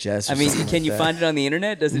like VHS. Or I mean, something can like you that. find it on the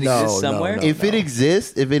internet? Does it No, exist no, somewhere? no. if it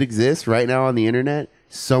exists right now on the internet,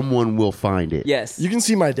 someone will find it. Yes. You can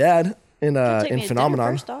see my dad in Take in me to dinner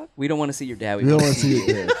Phenomenon. first, dog. We don't want to see your dad. We You don't want want to see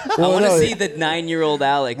it there. I want to no, see the 9-year-old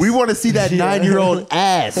Alex. We want to see that 9-year-old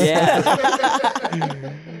ass.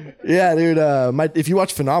 Yeah. Yeah, dude. If you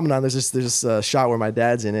watch Phenomenon, there's this shot where my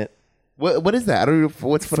dad's in it. What is that? I don't know.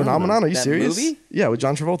 What's Phenomenon? Are you That serious? movie? Yeah, with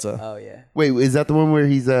John Travolta. Oh yeah. Wait, is that the one where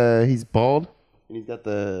he's bald and he's got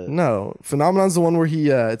the? No, Phenomenon's the one where he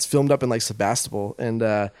it's filmed up in like Sebastopol,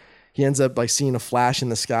 and he ends up like seeing a flash in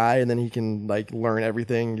the sky, and then he can like learn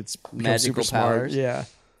everything. It's becomes Magical super smart. powers. Yeah,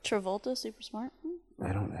 Travolta, super smart. I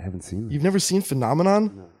haven't seen it. you've never seen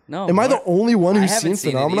Phenomenon? No. Am I the only one I who's haven't seen seen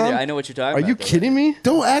it Phenomenon? either. I know what you're talking Are about. you though. kidding me?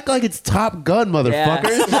 Don't act like it's Top Gun, motherfucker.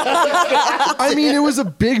 I mean, it was a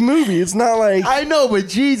big movie. It's not like I know, but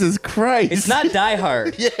Jesus Christ. It's not Die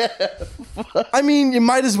Hard. I mean, it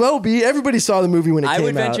might as well be. Everybody saw the movie when it I came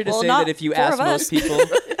would venture out. to Well, say not that if you four asked of us. most people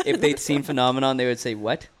if they'd seen Phenomenon, they would say,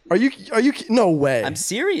 "What?" Are you? No way. I'm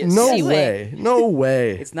serious. No See way. No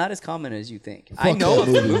way. It's not as common as you think. I know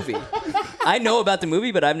of the movie. I know about the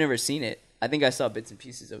movie, but I've never seen it. I think I saw bits and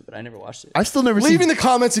pieces of it, but I never watched it. I've still never Leave in seen. the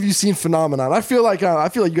comments if you've seen Phenomenon. I feel like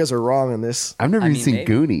you guys are wrong on this. I've never I even mean, seen maybe.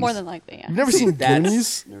 Goonies. More than likely, yeah. You've never seen That's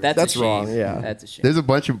Goonies? that's a shame. wrong. Yeah. That's a shame. There's a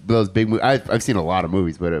bunch of those big movies. I've seen a lot of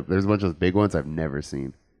movies, but there's a bunch of those big ones I've never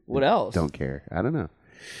seen. What else? Don't care. I don't know.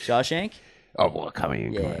 Shawshank. Oh well, coming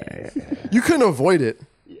in. Yeah. You couldn't avoid it.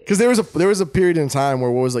 Because there was a period in time where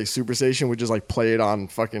what was like Superstation would just like play it on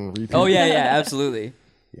fucking repeat. Oh yeah, absolutely.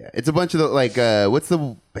 Yeah, it's a bunch of the, like, what's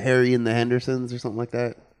the Harry and the Hendersons or something like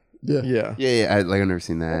that? Yeah. I've never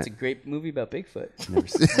seen that. It's a great movie about Bigfoot. Never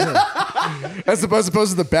seen. As opposed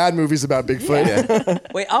to the bad movies about Bigfoot. Yeah.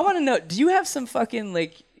 Wait, I want to know. Do you have some fucking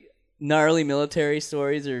like gnarly military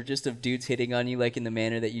stories, or just of dudes hitting on you like in the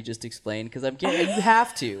manner that you just explained? Because you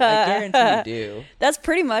have to. I guarantee you do. That's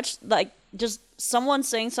pretty much like just someone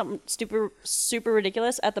saying something super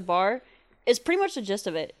ridiculous at the bar is pretty much the gist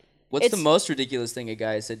of it. What's the most ridiculous thing a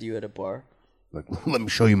guy said to you at a bar? Like, let me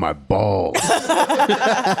show you my balls.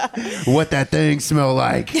 What that thing smell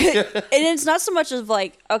like? And it's not so much of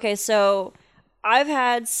like, okay, so I've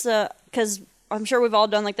had because I'm sure we've all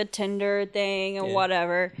done like the Tinder thing and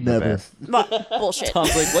whatever. Never. But, bullshit.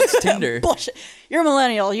 Tom's like, what's Tinder? Bullshit. You're a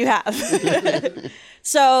millennial. You have.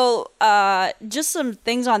 So just some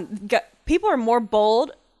things on. People are more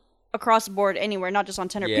bold across the board anywhere, not just on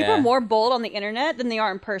Tinder. Yeah. People are more bold on the internet than they are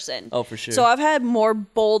in person. Oh, for sure. So I've had more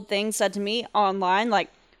bold things said to me online, like,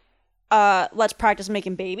 let's practice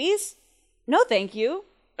making babies. No, thank you.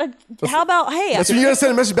 How about, hey. That's when you gotta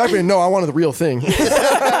send a message back and no, I wanted the real thing.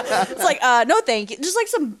 It's like, no, thank you. Just like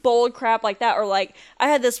some bold crap like that. Or like, I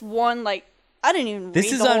had this one, like, I didn't even This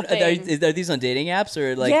read is the whole on. thing. Are these on dating apps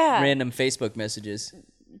or like random Facebook messages?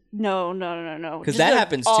 No. 'Cause Just that like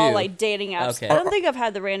happens all too. like dating apps. Okay. I don't think I've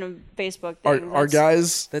had the random Facebook thing. Are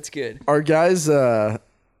guys That's good.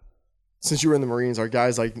 since you were in the Marines, are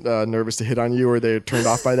guys like nervous to hit on you, or they're turned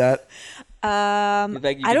off by that?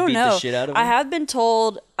 Like you I can don't beat know. The shit out of I them? have been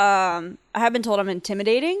told. I'm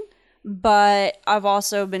intimidating, but I've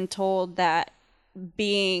also been told that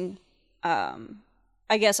being,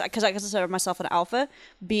 I guess, because I consider myself an alpha,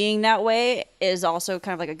 being that way is also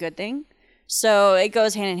kind of like a good thing. So it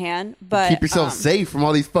goes hand in hand. But Keep yourself safe from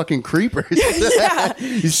all these fucking creepers. Yeah,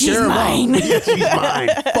 You scare 'em off. mine. Yeah, she's mine.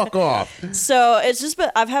 Fuck off. So it's just,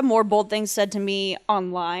 but I've had more bold things said to me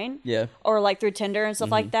online, Yeah. or like through Tinder and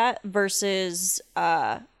stuff like that, versus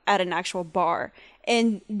at an actual bar.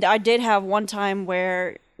 And I did have one time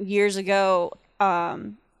where years ago,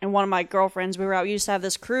 and one of my girlfriends, we used to have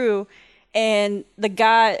this crew, and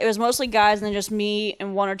it was mostly guys, and then just me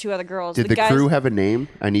and one or two other girls. Did the guys, crew have a name?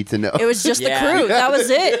 I need to know. It was just Yeah. the crew. That was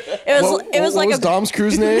it. It was. It was what like was Dom's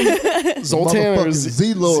crew's name? Zoltan or Motherfucking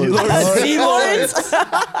Z-Lord. Lawrence.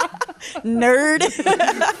 Nerd.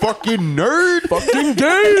 fucking nerd. fucking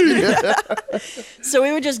gay. So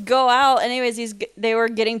we would just go out. Anyways, they were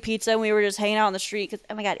getting pizza, and we were just hanging out on the street. Because,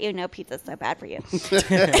 oh my god, you know, pizza's so bad for you.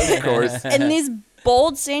 Of course. And these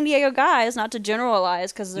bold San Diego guys, not to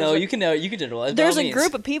generalize, because You can generalize. there's a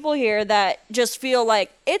group of people here that just feel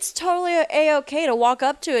like it's totally a-okay to walk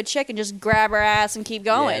up to a chick and just grab her ass and keep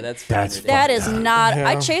going. Yeah, that's That is not.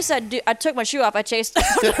 I chased that dude. I took my shoe off. I chased.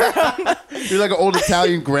 You're like an old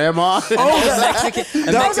Italian grandma. Mexican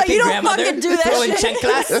I was like, you don't grandmother fucking do that throwing shit.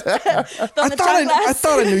 chanclas. I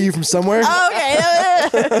thought I knew you from somewhere. Okay.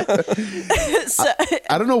 So,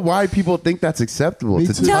 I don't know why people think that's acceptable to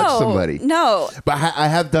touch somebody. No. But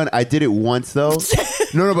I did it once though.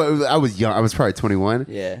 no, but I was young. I was probably 21.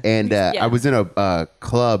 Yeah. And I was in a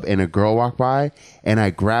club and a girl walked by and I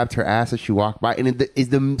grabbed her ass as she walked by. And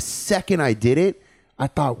the second I did it, I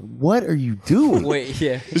thought, what are you doing? Wait,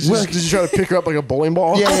 yeah. Did you try to pick her up like a bowling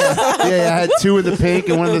ball? Yeah. I had two in the pink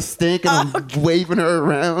and one in the stink, and I'm waving her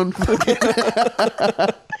around.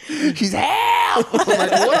 She's help! I'm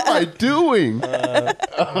like, what am I doing?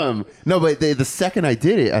 No, but the second I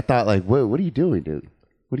did it, I thought, like, what are you doing, dude?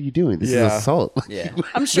 What are you doing? This is assault. Yeah.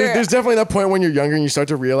 I'm sure. There's definitely that point when you're younger and you start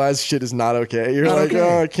to realize shit is not okay. You're like,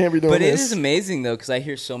 oh, I can't be doing But it this. is amazing though, because I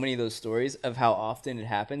hear so many of those stories of how often it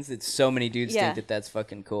happens that so many dudes Yeah. think that that's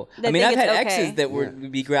fucking cool. They I mean, think I've had it's okay. exes that would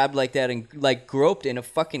be grabbed like that and like groped in a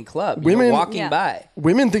fucking club, Women- walking Yeah. by.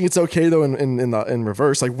 Women think it's okay though in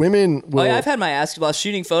reverse. Like women will Oh yeah, I've had my ass while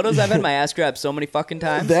shooting photos. I've had my ass grabbed so many fucking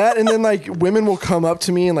times. that, and then like women will come up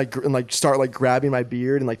to me and like start like grabbing my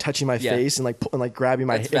beard and like touching my Yeah. face and like grabbing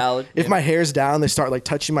my That's hair. valid, If yeah. my hair's down, they start like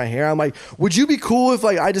touching my hair. I'm like, would you be cool if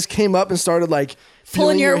like I just came up and started like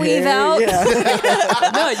Pulling feeling your weave hair? out?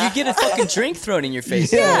 Yeah, No, you get a fucking drink thrown in your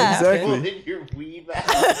face. Yeah. exactly. Your weave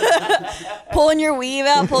out. Pulling your weave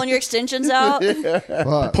out, pulling your extensions out.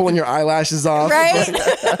 Fuck. Pulling your eyelashes off. Right?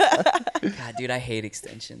 God, dude, I hate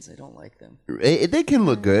extensions. I don't like them. They can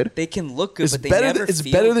look good. They can look good, It's but they better. never It's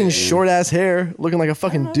feel better than good. short ass hair, looking like a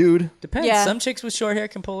fucking dude. Depends. Yeah. Some chicks with short hair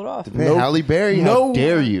can pull it off. Hey, Halle Berry, how No.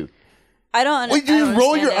 dare you? I don't. Wait, I you don't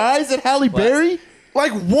roll your understand it. eyes at Halle Berry?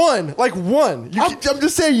 Like one. I'm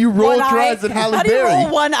just saying you rolled your eyes at Halle How do you roll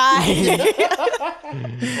Berry. one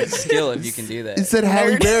eye? Skill if you can do that. It said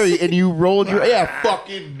Halle Berry, and you rolled your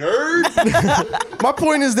fucking nerd. My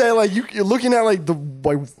point is that like you're looking at like the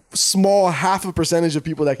small half a percentage of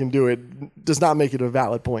people that can do it does not make it a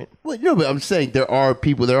valid point. Well, no, but I'm saying there are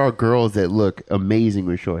girls that look amazing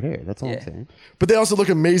with short hair. That's all I'm saying. But they also look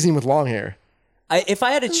amazing with long hair. If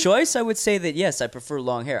I had a choice, I would say that yes, I prefer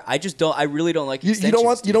long hair. I just don't. I really don't like You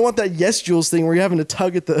extensions. don't want that Yes Jules thing where you're having to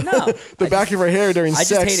tug at the the back of her hair during I sex.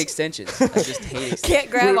 just hate extensions. I just hate extensions. Can't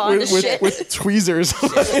grab onto shit. with tweezers.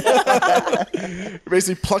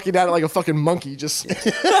 Basically plucking at it like a fucking monkey. Just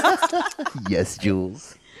Yes,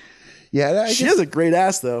 Jules. Yeah, she has a great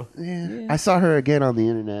ass though. Yeah. I saw her again on the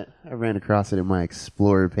internet. I ran across it in my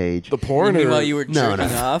Explorer page. The porn You mean or while you were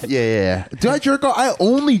jerking off? Yeah. Do I jerk off? I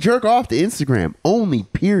only jerk off to Instagram. Only,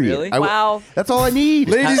 period. Really? Wow. That's all I need.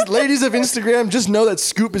 ladies of Instagram, just know that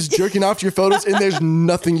Scoop is jerking off to your photos, and there's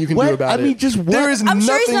nothing you can What? do about it. I mean, just what? There is I'm nothing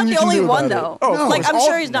sure he's not you the can only do one about though. it. Oh, of like course.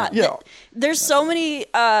 I'm sure he's not. Yeah. There's so many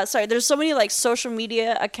there's so many like social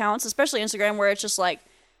media accounts, especially Instagram, where it's just like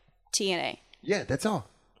TNA. Yeah, that's all.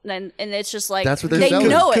 And it's just like That's what they're they selling.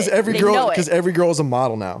 know it. Because every They girl, know it. because every girl is a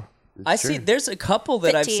model now. I see. There's a couple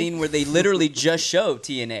that I've 50. seen where they literally just show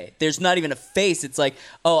TNA. There's not even a face. It's like,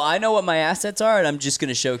 oh, I know what my assets are, and I'm just going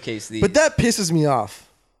to showcase these. But that pisses me off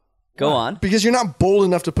Go on. because you're not bold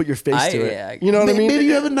enough to put your face to it. yeah, You know what I mean? Maybe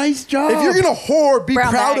you have a nice job. If you're gonna whore, be Brown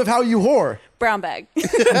proud bag. of how you whore. Brown bag.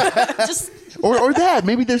 Just or that.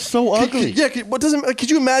 Maybe they're so ugly. Yeah,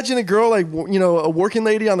 could you imagine a girl like a working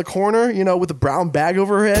lady on the corner, with a brown bag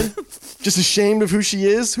over her head, just ashamed of who she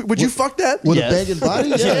is? Would you fuck that? With a banging body?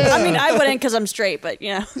 Yeah. I mean, I wouldn't because I'm straight, but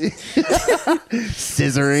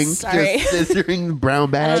Scissoring. Sorry. Just scissoring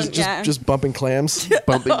brown bags. Yeah. Just bumping clams.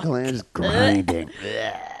 Bumping clams. Grinding.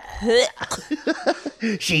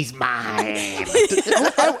 She's mine.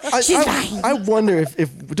 I wonder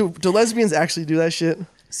if do lesbians actually do that shit?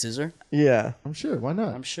 Scissor? Yeah. I'm sure. Why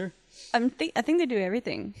not? I'm sure. I think they do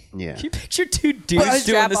everything. Yeah. Can you picture two dudes doing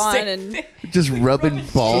Strap the on same and thing? Just rubbing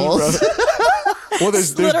balls. Well,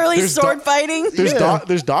 there's literally there's sword fighting. There's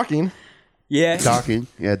docking. Yeah. Docking.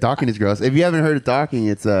 Yeah, docking is gross. If you haven't heard of docking,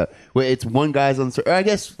 it's one guy's I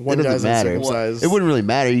guess One it doesn't guy's matter. uncircumcised. It wouldn't really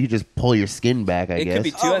matter. You could just pull your skin back, I It guess. could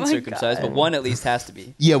be two Oh my uncircumcised, God. but one at least has to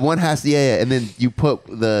be. Yeah, one has to. Yeah, and then you put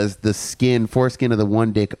the foreskin of the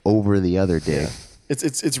one dick over the other dick.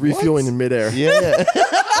 It's refueling in midair. Yeah.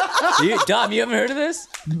 Dom, you haven't heard of this?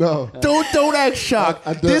 No. Don't act shocked.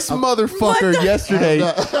 I don't- This motherfucker yesterday,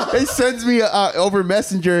 it sends me over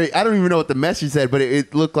Messenger. I don't even know what the message said, but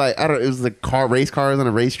it looked like it was like race cars on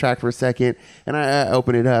a racetrack for a second, and I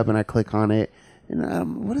open it up and I click on it,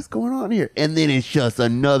 and what is going on here? And then it's just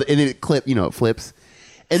another, and then it flips,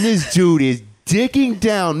 and this dude is dicking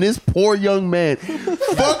down this poor young man,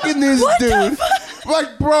 fucking this dude.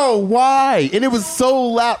 Like, bro, why? And it was so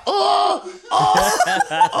loud.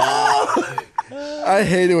 I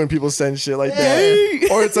hate it when people send shit like that.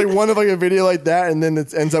 Or it's like one of like a video like that, and then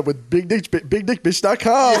it ends up with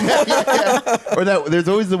bigdickbitch.com. Or there's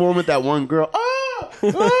always the one with that one girl.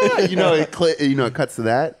 It cuts to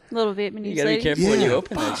that. Little Vietnamese You gotta be lady. careful when you Yeah.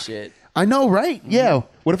 open that shit. I know, right? Yeah.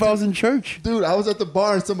 What if I was in church? Dude, I was at the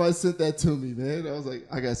bar and somebody sent that to me, man. I was like,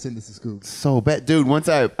 I gotta send this to Scoop. So bad, dude. Once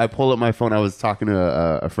I pulled up my phone, I was talking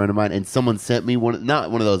to a friend of mine, and someone sent me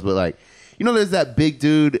not one of those, but like, there's that big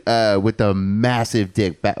dude with the massive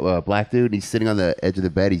dick, black dude. And he's sitting on the edge of the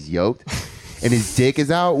bed. He's yoked, and his dick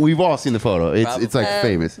is out. We've all seen the photo. It's like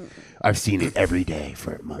famous. I've seen it every day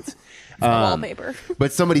for months. Wallpaper.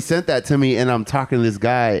 But somebody sent that to me, and I'm talking to this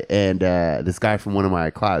guy, and this guy from one of my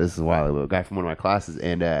classes. This is a while ago. A guy from one of my classes,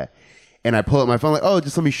 and I pull up my phone, like, oh,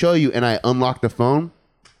 just let me show you, and I unlock the phone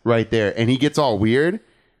right there, and he gets all weird,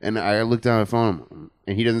 and I look down at my phone,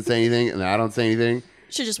 and he doesn't say anything, and I don't say anything,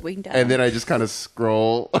 Should just wing down. and then I just kind of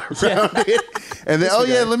scroll around it, and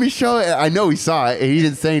then let me show it. I know he saw it, and he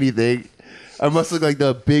didn't say anything. I must look like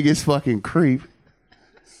the biggest fucking creep.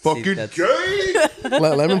 Fucking that's- gay.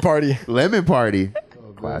 Lemon party. Lemon Party.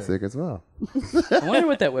 Classic as well. I wonder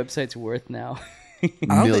what that website's worth now. I don't think,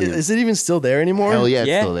 Millions. is it even still there anymore? Hell yeah, it's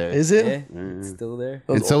Yeah. still there. Is it? Yeah, it's still there.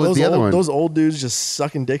 And so is the other one. Those old dudes just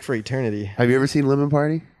sucking dick for eternity. Have you ever seen Lemon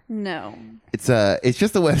Party? No. It's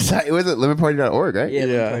just a website. It was at lemonparty.org, right? Yeah,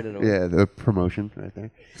 Yeah. Yeah, the promotion right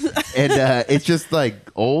there. And it's just like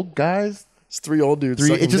old guys. It's three old dudes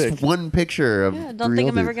sucking It's just dick. one picture of Yeah, I don't three think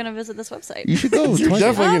old I'm ever dudes. gonna visit this website. You should go. You're Twice.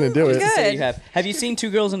 definitely gonna do it. good. So you have you seen Two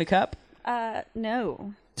Girls in a Cup?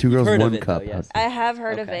 No. Two girls, heard of one it, cup. though, yes. I have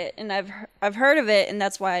heard of Okay. it, and I've heard of it, and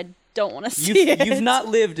that's why I don't want to see it. You've not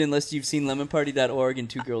lived unless you've seen lemonparty.org and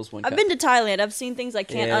Two Girls, One Cup. I've been to Thailand. I've seen things I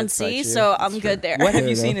can't Yeah, that's unsee, true. so I'm good there. What have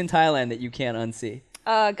you seen in Thailand that you can't unsee?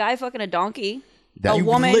 A guy fucking a donkey. That- A You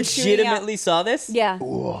woman shooting Legitimately saw this? out. Yeah.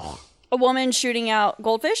 A woman shooting out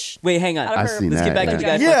goldfish. Wait, hang on. Out of I've her- seen Let's that. get back to the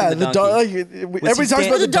guy Yeah, fucking the the donkey. everybody he talks stand-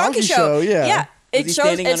 about It's the a donkey show. Yeah. Yeah. Was he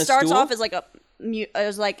standing on a starts stool? off as like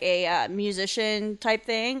a musician type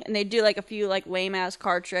thing, and they do like a few like lame ass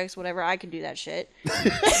card tricks, whatever. I could do that shit. Like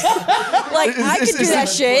I could do that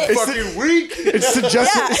shit. Fucking weak. It's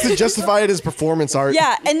to justify it as performance art.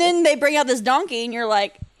 Yeah, and then they bring out this donkey, and you're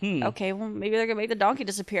like, okay, well maybe they're gonna make the donkey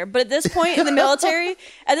disappear. But at this point in the military,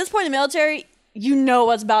 you know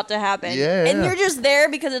what's about to happen. Yeah, and yeah. you're just there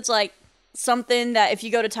because it's like something that if you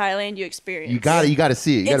go to Thailand, you experience. You gotta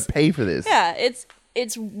see it. You It's- gotta pay for this. Yeah,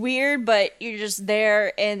 it's weird, but you're just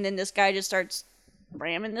there, and then this guy just starts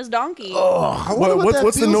ramming this donkey. I wonder what that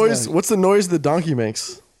What's the feels noise? like. What's the noise the donkey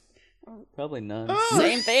makes? Probably none.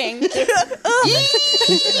 Same thing.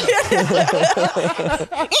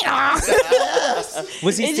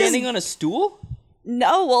 Was he It standing just- on a stool?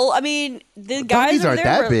 No, well, I mean, the guys donkeys over aren't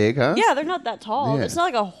there that were- big, huh? Yeah, they're not that tall. Yeah. It's not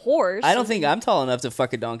like a horse. I don't think I'm tall enough to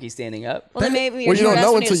fuck a donkey standing up. Well, then maybe Well, you don't your know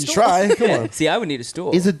ass would until need a you stool. try. Come on. See, I would need a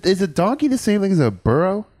stool. Is a donkey the same thing as a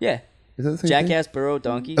burro? Yeah. Is that the same thing? Jackass, burro,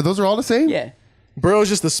 donkey. Those are all the same? Yeah. Burro is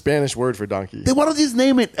just the Spanish word for donkey. Then why don't you just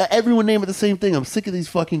name it? Everyone name it the same thing. I'm sick of these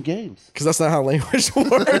fucking games. Because that's not how language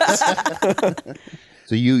works.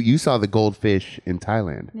 So you saw the goldfish in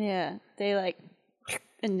Thailand? Yeah, they like,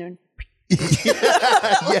 and then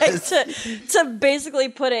Yes. to basically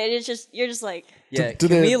put it, it's just you're just like, Yeah. do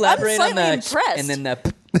Can they- we elaborate on slightly that? impressed. And then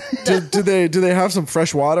the. do they have some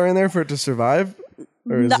fresh water in there for it to survive?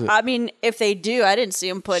 Or is no, it? I mean, if they do, I didn't see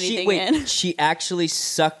them put anything in. She actually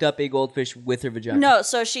sucked up a goldfish with her vagina. No,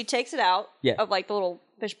 so she takes it out Yeah. of like the little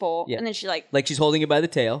fish bowl, Yeah. and then she like, Like she's holding it by the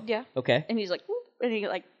tail. yeah, Okay. and he's like, whoop, and he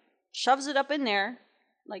like shoves it up in there,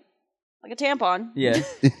 like a tampon, Yeah.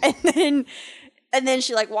 and then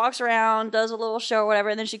she like walks around, does a little show or whatever,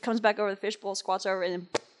 and then she comes back over the fish bowl, squats over, and then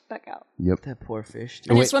back out, Yep. That poor fish.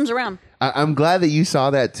 Dude. and Wait. it swims around. I'm glad that you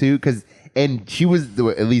saw that too, and she was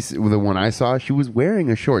at least the one I saw. She was wearing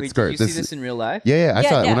a short Wait, skirt. did you see this in real life? Yeah, I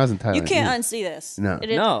saw it when I was in Thailand. You can't yeah. unsee this. No. It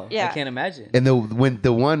is- No, yeah. I can't imagine.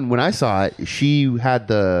 And when I saw it, she had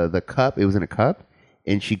the cup. It was in a cup,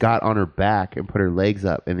 and she got on her back and put her legs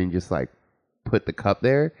up, and then just like put the cup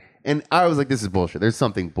there. And I was like, "This is bullshit. There's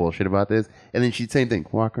something bullshit about this." And then she same thing,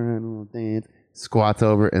 walk around, a little dance, squats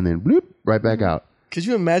over, and then bloop, right back out. Could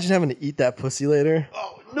you imagine having to eat that pussy later?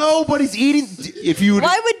 Nobody's eating. If you would,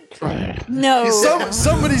 Why would no?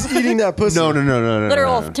 Somebody's eating that pussy. no.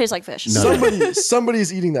 Literal tastes like fish.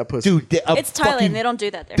 Somebody's eating that pussy. Dude, It's Thailand. They don't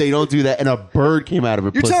do that there. They don't do that, and a bird came out of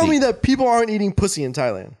a You're pussy. telling me that people aren't eating pussy in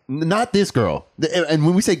Thailand? Not this girl. And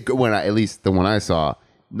when we say at least the one I saw,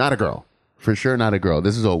 not a girl. For sure, not a girl.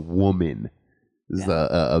 This is a woman. This is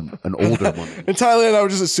an older woman. In Thailand, I would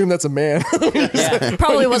just assume that's a man. Yeah.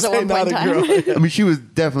 Probably was at Say one not point in a time. girl. I mean, she was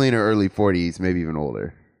definitely in her early 40s, maybe even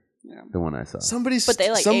older. The one I saw. Somebody's But they,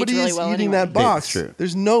 like, age somebody really is well eating anyway. that box. It's true.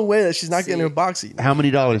 There's no way that she's not getting her box eaten. How many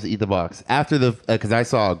dollars to eat the box? After the, because I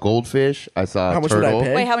saw a goldfish, I saw a How much would I turtle.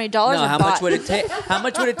 pay? Wait, how many dollars? No, a how bot? much would it take? How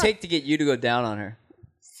much would it take to get you to go down on her?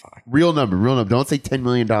 Real number. Don't say $10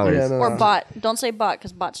 million. Yeah, no, Or no. bot? Don't say bot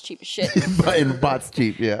because bot's cheap as shit. And bot's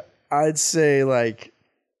cheap, yeah. I'd say like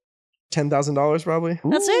 $10,000 probably.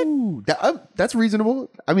 That's it. Ooh, that's reasonable.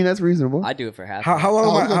 I mean, that's reasonable. I'd do it for half. How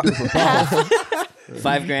long am I?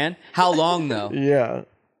 $5,000. How long though? I Yeah.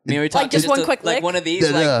 mean, are we talking just one quick like lick? one of these?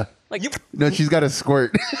 Duh. Like No, she's got a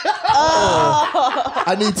squirt.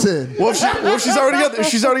 I need 10. Well, if she's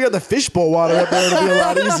already got the fishbowl water up there, it'll be a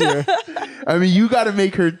lot easier. I mean, you got to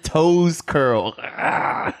make her toes curl.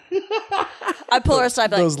 I pull her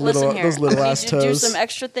aside, be like, Those little- listen here. those little I need ass you to do toes." some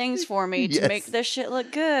extra things for me Yes. to make this shit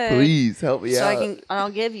look good. Please help me So out. I'll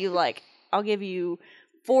give you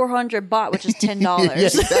 400 baht, which is $10. Yeah,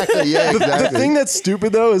 exactly. Yeah, The exactly. thing that's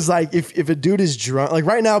stupid though is like if a dude is drunk, like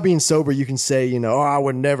right now being sober, you can say, you know, oh, I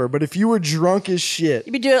would never. But if you were drunk as shit,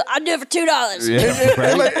 I'd do it for $2. Yeah,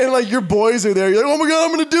 right? and like your boys are there, you're like, oh my god,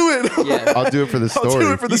 I'm gonna do it. yeah. I'll do it for the I'll story.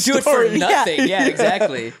 do it for the You do it story. for nothing. Yeah,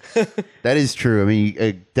 exactly. That is true. I mean,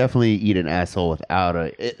 you definitely eat an asshole without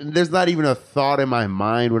there's not even a thought in my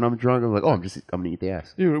mind when I'm drunk. I'm like, oh, I'm gonna eat the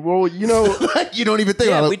ass. Dude, well, you know, You don't even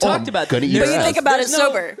think Yeah, about it. we Like, talked I'm about gonna that. eat But her You ass. think about it There's no-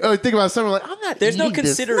 sober. Oh, think about something like, I'm not There's no eating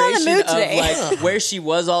this. consideration mood of today. like where she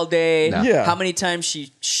was all day, Yeah. how many times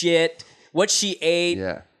she shit, what she ate.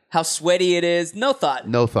 Yeah. how sweaty it is. No thought.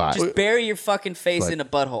 No thought. Just bury your fucking face in a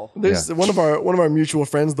butthole. There's one of our mutual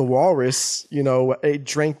friends, the Walrus.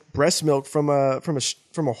 Drank breast milk from a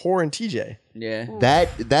whore in TJ. Yeah.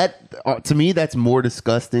 That to me, that's more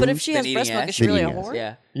disgusting. But if she has Than breast eating milk, ass? is she really a Than eating whore?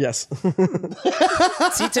 Yeah. Yes.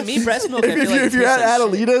 See, to me, breast milk. I feel like if you're tastes at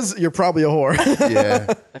like shit. Adelita's, you're probably a whore.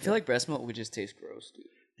 yeah, I feel like breast milk would just taste gross, dude.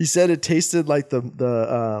 He said it tasted like the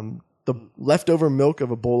leftover milk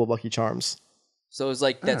of a bowl of Lucky Charms. So it's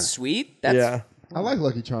like that's sweet. That's Yeah. I like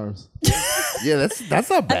Lucky Charms. yeah, that's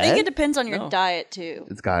not bad. I think it depends on your diet too.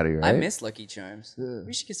 It's gotta be right. I miss Lucky Charms.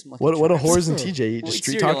 We should get some Lucky What do Charms. whores in TJ eat? We'll Just eat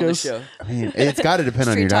street cereal on the tacos? show. I mean, it's got to depend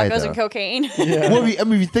on Street your diet, tacos though. and cocaine. Well, if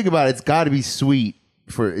you think about it, it's got to be sweet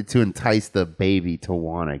to entice the baby to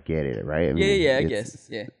want to get it, right? I mean, Yeah, I it's guess.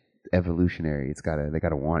 Yeah. Evolutionary. They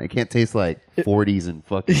gotta want it. It can't taste like 40s and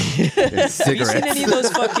fucking and Have you seen cigarettes. any of those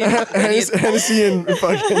fucking Hennessy and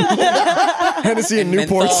fucking Hennessy and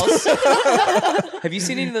Newports. menthols? Have you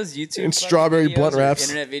seen any of those YouTube And fucking strawberry videos blunt or wraps?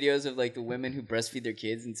 internet videos of like the women who breastfeed their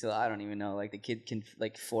kids until I don't even know, like the kid can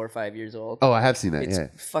like 4 or 5 years old. Oh, I have seen that. It's Yeah,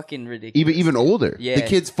 fucking ridiculous. even older. Yeah. The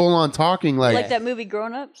kid's full on talking Like that movie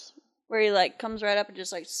Grown Ups, where he like comes right up and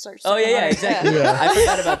just like starts. Oh sucking yeah, on her. exactly. I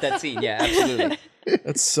forgot about that scene. Yeah, absolutely.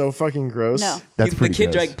 That's so fucking gross. No. That's the pretty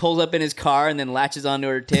kid gross. like pulls up in his car and then latches onto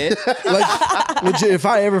her tit. Like, legit, if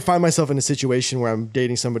I ever find myself in a situation where I'm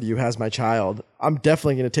dating somebody who has my child, I'm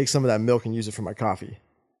definitely going to take some of that milk and use it for my coffee.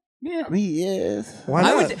 Yeah. I mean, yes. Why I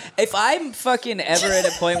not? would if I'm fucking ever at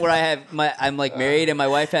a point where I'm like married and my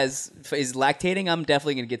wife is lactating. I'm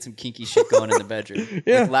definitely gonna get some kinky shit going in the bedroom.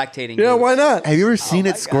 Yeah. With lactating. Yeah, dudes. why not? Have you ever seen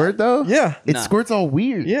it squirt though? Yeah. It Nah. squirts all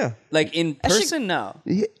weird. Yeah. Like in person, no.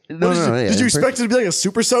 Yeah. No, yeah, Did you in expect it to be like a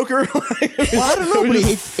super soker? Well, I don't know, but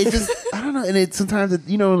it just I don't know, and it sometimes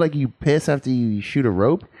like you piss after you shoot a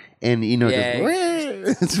rope, and Yeah.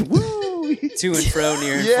 just it's woo. To and fro,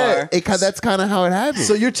 near and Yeah, far. that's kind of how it happens.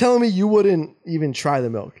 So you're telling me you wouldn't even try the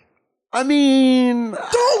milk? I mean,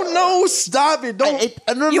 Don't no, stop it. Don't.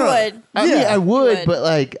 no, You no. would. I mean, I would, would. but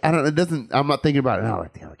like I don't. It doesn't. I'm not thinking about it. Oh,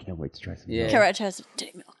 like, damn, I can't wait to try some. Yeah. Carrot has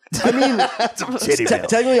titty milk. I mean, Some titty milk.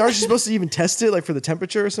 technically, aren't you supposed to even test it, like for the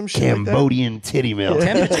temperature or some shit? Like that? Cambodian titty milk.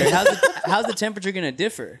 Temperature. How's the temperature gonna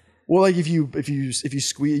differ? Well, like if you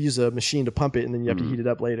use a machine to pump it and then you have to heat it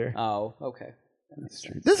up later. Oh, okay.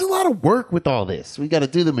 There's a lot of work with all this. We got to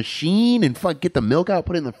do the machine and get the milk out,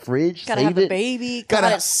 put it in the fridge, Gotta save have a it. baby. Gotta-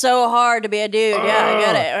 God, it's so hard to be a dude. Yeah, I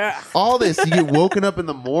get it. Ugh. All this, you get woken up in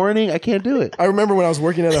the morning. I can't do it. I remember when I was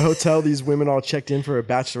working at a hotel, these women all checked in for a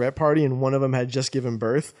bachelorette party, and one of them had just given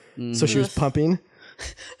birth, so she was pumping,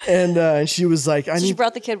 and she was like, "I So she need."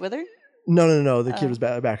 brought the kid with her. No. The kid was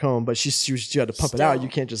back home, but she had to pump it out. Still, You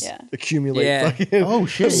can't just yeah. accumulate. Yeah. Fucking, Oh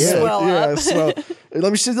shit! Yeah. Swell up. swell.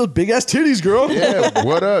 Let me see those big ass titties, girl. Yeah.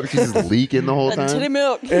 What up? She's just leaking the whole That titty time.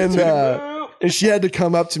 milk. And she had to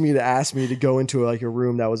come up to me to ask me to go into like a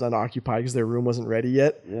room that was unoccupied because their room wasn't ready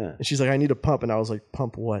yet. Yeah. And she's like, "I need a pump," and I was like,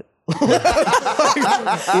 "Pump what?" What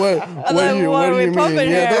like, do what are we you mean? pumping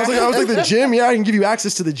Yeah, here? I was like, the gym. Yeah, I can give you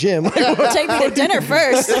access to the gym. Take me to dinner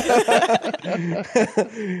first.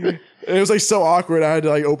 It was like so awkward. I had to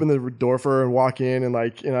like open the door for her and walk in and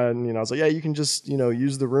like, I was like, yeah, you can just,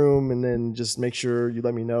 use the room and then just make sure you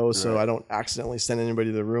let me know so I don't accidentally send anybody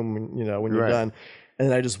to the room when you're Right. done. And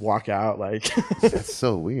then I just walk out like, That's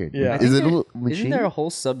so weird. Yeah. Is it a little Isn't machine? there a whole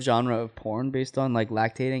subgenre of porn based on like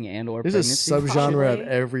lactating and or there's a pregnancy? subgenre of Possibly.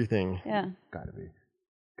 everything. Yeah. Gotta be.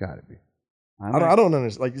 Gotta be. I don't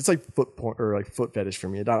understand. Like, it's like foot porn or like foot fetish for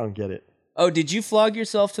me. I don't get it. Oh, did you flog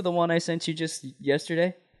yourself to the one I sent you just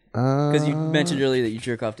yesterday? Because you mentioned earlier that you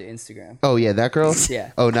jerk off to Instagram. Oh yeah, that girl.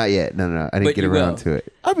 Yeah. Oh, not yet. No. I didn't But get you around will. to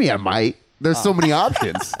it. I mean, I might. There's so many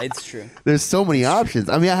options. It's true. There's so many options.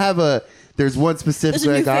 I mean, there's one There's a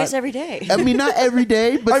specifically I new got. face every day. I mean, not every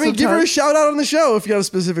day, but I mean, give her a sometimes- shout out on the show if you got a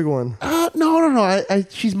specific one. No.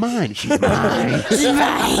 She's mine. She's mine.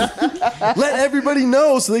 Let everybody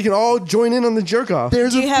know so they can all join in on the jerk off.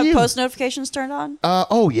 There's Do you a have few. post notifications turned on?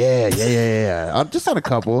 Oh yeah. Just on a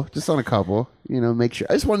couple. Make sure.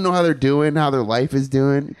 I just want to know how they're doing, how their life is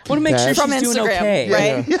doing. Want to make sure From she's doing Instagram, okay.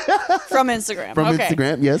 right? From Instagram. From okay.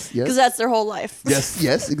 Instagram. Yes. Because that's their whole life. Yes.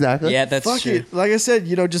 Exactly. Yeah, that's Fuck true. it. Like I said,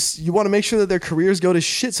 you want to make sure that their careers go to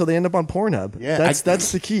shit so they end up on Pornhub. Yeah, That's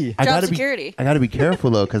the key. I Job gotta security. I got to be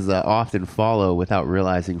careful though, because I often follow without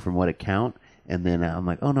realizing from what account, and then I'm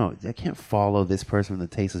like, oh no, I can't follow this person from the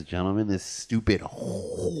Tasteless Gentleman. This stupid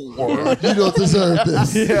whore. You don't deserve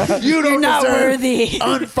this. You don't Not deserve. worthy.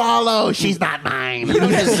 Unfollow. She's not mine. You don't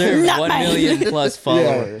deserve Not 1 mine. million plus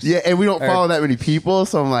followers. Yeah, and we don't follow that many people,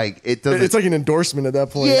 so I'm like, it doesn't. It's like an endorsement at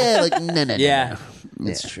that point. yeah, like no. Yeah.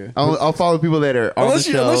 That's true. I'll follow people that are on Unless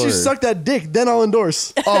the you show. unless you or- suck that dick, then I'll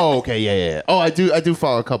endorse. Oh, okay, yeah. Oh, I do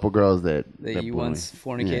follow a couple girls that You blow once me.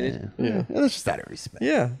 fornicated. Yeah, that's just out of respect.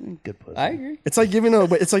 Yeah. Good pussy. I agree. It's like giving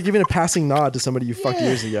a passing nod to somebody you fucked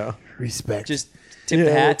years ago. Respect. Just tip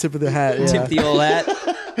the hat. Tip of the hat. Yeah. Tip the old hat.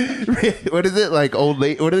 What is it, like old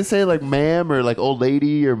lady? What do they say, like ma'am or like old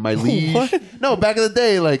lady or my liege? No, back in the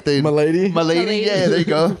day, like they My lady? my lady. lady. Yeah, there you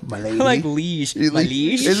go. My lady. Like liege. My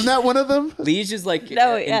liege. Isn't that one of them? Liege is like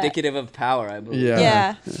No, yeah. indicative of power, I believe.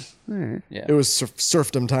 Yeah. Yeah. Yeah. It was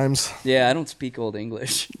serfdom times. Yeah, I don't speak old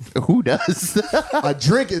English. Who does? I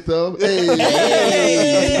drink it though. Hey.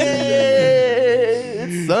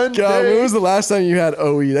 It's Sunday. God, when was the last time you had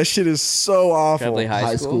OE? That shit is so awful. Probably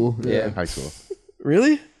high school. Yeah. High school.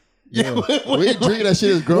 Really? Yeah. We ain't drinking that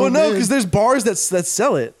shit as grown Well, no, men. because there's bars that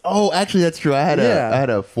sell it. Oh, actually, that's true. I had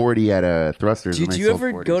a 40 at a Thrusters. Did when I you sold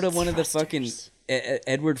ever 40s. go to one of the fucking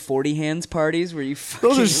Edward 40 Hands parties where you fucking...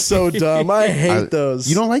 Those are so dumb. I hate those.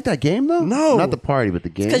 You don't like that game though? No. not the party, but the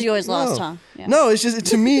game. Because you always lost, huh? Yeah. No, it's just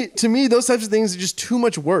to me, those types of things are just too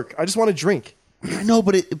much work. I just want to drink. No,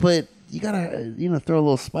 but you gotta throw a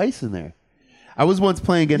little spice in there. I was once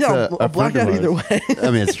playing against Yeah, a I'll friend black of out ours. either way. I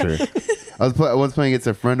mean, it's true. I was playing against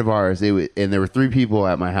a friend of ours, and there were 3 people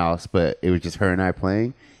at my house, but it was just her and I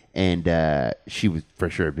playing, and she was for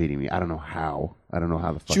sure beating me. I don't know how. I don't know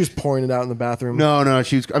how the fuck. She was pouring it out in the bathroom. No,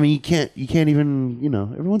 she was. I mean, you can't even.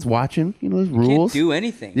 Everyone's watching. There's You rules. can't do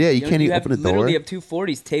anything. Yeah, you can't even have open a door. literally have 2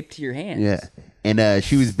 40s taped to your hands. Yeah. And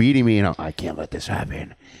she was beating me, and I can't let this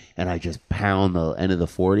happen. And I just pound the end of the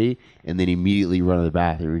 40, and then immediately run to the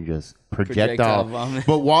bathroom and just projectile vomit.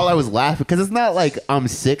 But while I was laughing, because it's not like I'm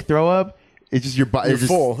sick throw up. It's just your body. You're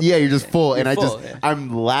full. Yeah, you're just full. And full, yeah.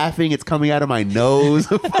 I'm laughing. It's coming out of my nose.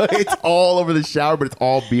 It's all over the shower, but it's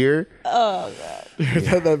all beer.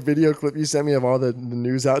 that video clip you sent me of all the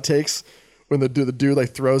news outtakes when the dude like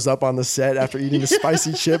throws up on the set after eating a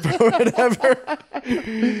spicy chip or whatever.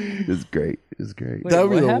 It's great. It's great. Wait, That would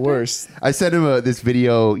be what the happened? worst. I sent him this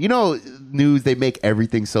video. News, they make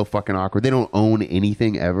everything so fucking awkward. They don't own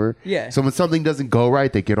anything ever. Yeah. So when something doesn't go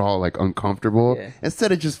right, they get all like uncomfortable. Yeah.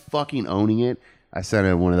 Instead of just fucking owning it, I sent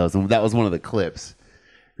him one of those. And that was one of the clips.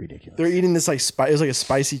 Ridiculous. They're eating this like it was like a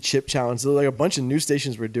spicy chip challenge. So like a bunch of news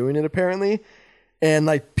stations were doing it apparently. And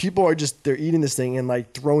like people are they're eating this thing and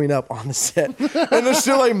like throwing up on the set. And they're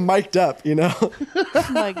still like mic'd up, Oh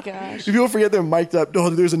my gosh. People forget they're mic'd up. Oh,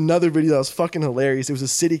 there's another video that was fucking hilarious. It was a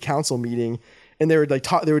city council meeting, and they were like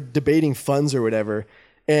they were debating funds or whatever.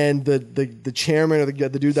 And the chairman or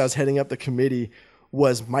the dude that was heading up the committee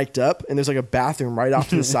was mic'd up, and there's like a bathroom right off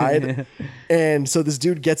to the side. And so this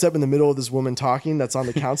dude gets up in the middle of this woman talking that's on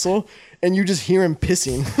the council, and you just hear him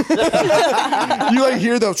pissing. You like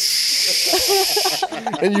hear the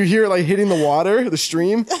and you hear it like hitting the water, the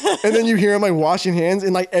stream, and then you hear him like washing hands,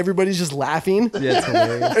 and like everybody's just laughing. Yeah, it's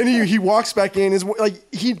hilarious. And he walks back in. Is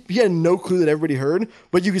like he had no clue that everybody heard,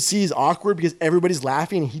 but you could see he's awkward because everybody's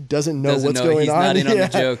laughing and he doesn't know what's going He's on. not in on Yeah.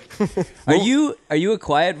 the joke. Are you a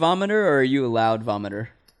quiet vomiter or are you a loud vomiter?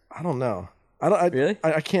 I don't know. I don't Really?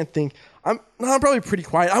 I can't think. I'm probably pretty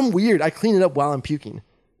quiet. I'm weird. I clean it up while I'm puking.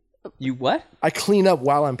 You what? I clean up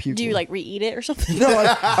while I'm puking. Do you like re-eat it or something? No,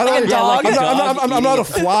 I don't. a dog? I'm not a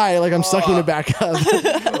fly. Like I'm sucking it back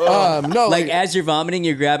up. No, Like as you're vomiting,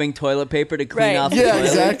 you're grabbing toilet paper to clean Right. off the yeah, toilet?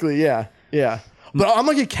 exactly. Yeah. But I'm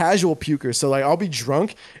like a casual puker, so like I'll be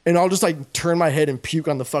drunk and I'll just like turn my head and puke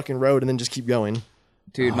on the fucking road and then just keep going.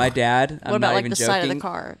 Dude, my dad, I'm What about not like even the joking. side of the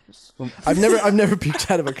car? I've never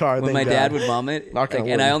puked out of a car. When thank my God. dad would vomit, Knock on like,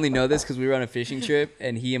 and I wood. only know this because we were on a fishing trip,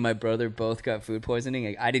 and he and my brother both got food poisoning.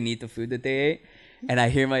 Like, I didn't eat the food that they ate, and I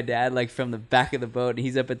hear my dad like from the back of the boat, and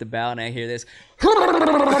he's up at the bow, and I hear this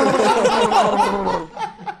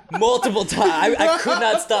multiple times. I could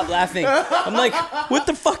not stop laughing. I'm like, what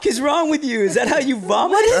the fuck is wrong with you? Is that how you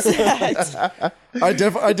vomit? What is that? I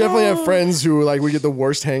definitely have friends who like would get the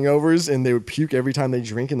worst hangovers and they would puke every time they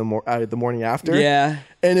drink in the morning after. Yeah.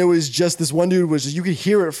 And it was just this one dude was you could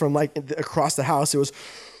hear it from like across the house. It was,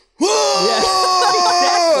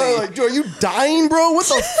 whoa! Like, dude, are you dying, bro? What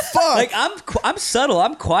the fuck? Like I'm subtle.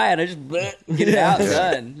 I'm quiet. I just get it out,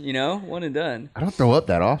 done. You know, one and done. I don't throw up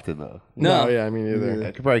that often though. No. yeah, I mean either.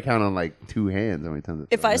 I could probably count on like 2 hands how many times.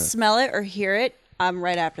 If I smell it or hear it, I'm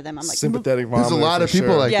right after them. I'm like, Sympathetic vomit. There's a lot of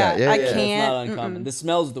people like Yeah, that. Yeah, I yeah. It's can't. not uncommon. The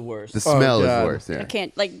smell's the worst. The smell is God. worse. Yeah. I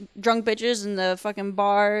can't, like drunk bitches in the fucking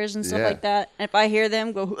bars and stuff Yeah. like that. And if I hear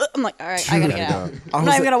them go, I'm like, all right, I gotta get out. I'm was not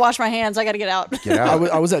even at- gonna wash my hands. I gotta get out. Get out.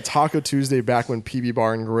 I was at Taco Tuesday back when PB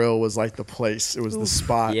Bar and Grill was like the place. It was the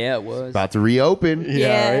spot. Yeah, it was. About to reopen.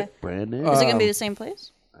 Yeah, right? Brand new. Is it gonna be the same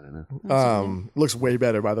place? Looks way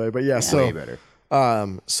better by the way. But yeah, so Way better.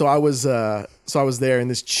 So I was there, and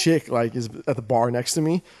this chick like is at the bar next to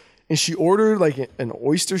me, and she ordered like an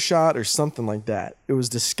oyster shot or something like that. It was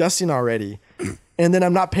disgusting already, and then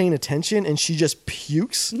I'm not paying attention, and she just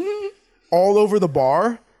pukes all over the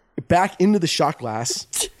bar, back into the shot glass,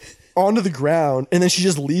 onto the ground, and then she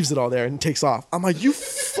just leaves it all there and takes off. I'm like, you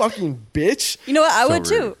fucking bitch. You know what? I would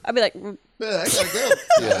rude. too. I'd be like, I gotta go.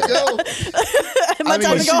 I gotta go. my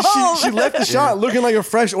time to go home. She left the shot looking like a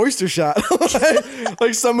fresh oyster shot.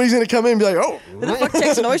 like somebody's gonna come in and be like, oh. Who the fuck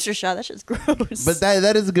takes an oyster shot? That shit's gross. But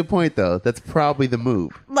that is a good point, though. That's probably the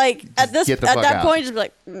move. like at get the that fuck out. point, just be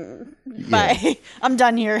like, bye. I'm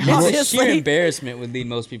done here. Sheer Obviously. embarrassment would lead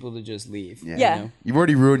most people to just leave. Yeah. Yeah. You know? You've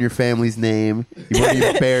already ruined your family's name. You've already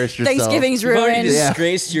embarrassed yourself. Thanksgiving's You've already ruined.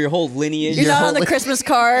 disgraced your whole lineage. You're not on the Christmas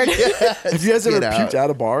card. Have you guys ever Get out. puked at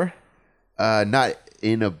a bar? Not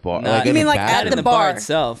in a bar. Not You in mean a like at bathroom. in the the bar bar.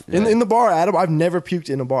 itself. In the bar, I've never puked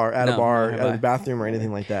in a bar, at a No, bar, nor have at I. a bathroom or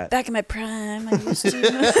anything like that. Back in my prime, I used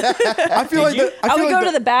to. I feel like that, I would go to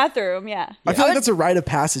that, the bathroom. Yeah. I feel like would- that's a rite of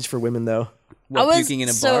passage for women, though. What, I was puking in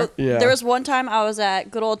a so bar? Yeah. there was one time I was at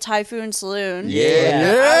good old Typhoon Saloon. Yeah. I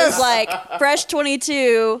Yes. was like fresh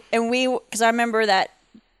 22, and because I remember that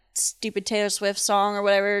stupid Taylor Swift song or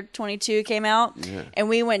whatever 22 came out, and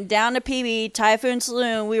we went down to PB Typhoon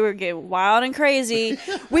Saloon. We were getting wild and crazy.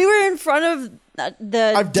 We were in front of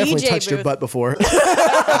the I've definitely DJ touched booth. your butt before.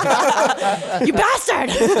 You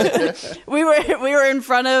bastard! we were in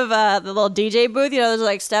front of the little DJ booth. You know, there's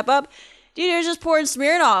like step up. Dude, was just pouring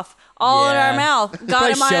Smirnoff all in Yeah. our mouth. Got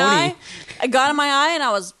Probably in my Shoney. eye. I got in my eye, and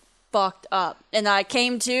I was fucked up. And I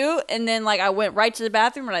came to, and then like I went right to the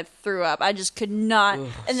bathroom and I threw up. I just could not.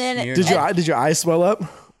 And then Smeared Did your eyes swell up?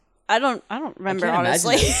 I don't remember Can't imagine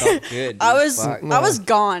honestly. that felt good, dude. I was Fuck. I was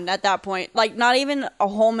gone at that point. Like not even a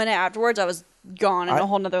whole minute afterwards. I was gone in a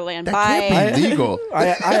whole nother land. That Bye. can't be legal. I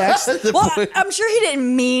asked. Well, I'm sure he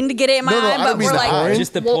didn't mean to get it in my No, eye, I but don't mean we're the like, pouring.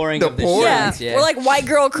 Just the well, pouring the of the pouring. yeah, shots, yeah. we're like white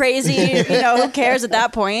girl crazy. You know, who cares at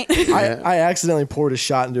that point? I accidentally poured a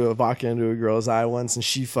shot into a vodka into a girl's eye once, and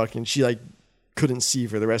she like couldn't see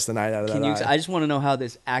for the rest of the night out of Can that you, eye. I just want to know how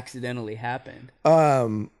this accidentally happened.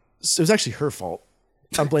 So it was actually her fault.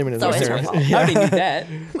 I'm blaming it on always her. her fault. I already knew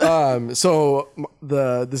that. So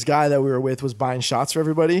this guy that we were with was buying shots for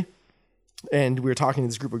everybody, and we were talking to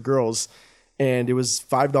this group of girls, and it was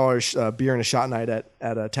 $5 beer and a shot night at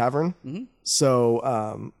a tavern. Mm-hmm.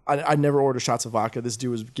 So I never ordered shots of vodka. This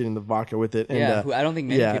dude was getting the vodka with it. And, Yeah, who I don't think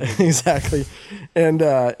many yeah, people do. exactly. And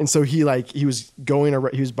so he was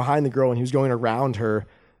behind the girl, and he was going around her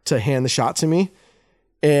to hand the shot to me.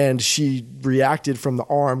 And she reacted from the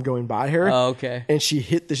arm going by her. Oh, okay. And she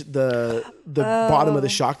hit the bottom of the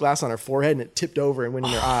shot glass on her forehead, and it tipped over and went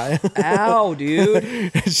in her eye. Ow, dude.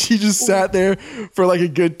 And she just sat there for like a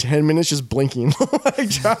good 10 minutes just blinking,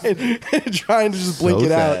 like trying to just blink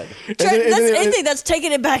it out. sad. And That's then- anything that's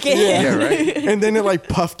taking it back in. Yeah, right. and then it like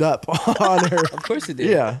puffed up on her. Of course it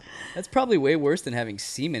did. Yeah. That's probably way worse than having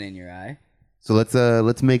semen in your eye. So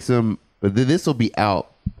let's make some. This will be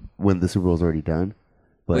out when the Super Bowl's already done.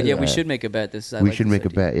 But yeah, we should make a bet. We should make a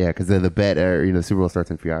bet, yeah, because the bet, the Super Bowl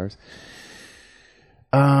starts in a few hours.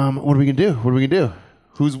 What are we gonna do?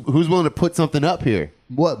 Who's willing to put something up here?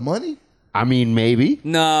 What, money? I mean, maybe.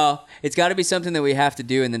 No, it's got to be something that we have to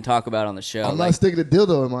do and then talk about on the show. I'm Like, not sticking a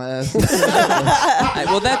dildo in my ass.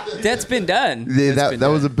 well, that's been done. That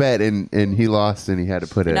was a bet, and he lost, and he had to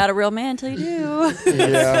put it. Not a real man until you do.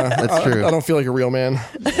 Yeah. That's true. I don't feel like a real man.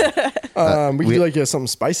 We we- do like something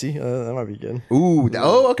spicy. That might be good. Ooh.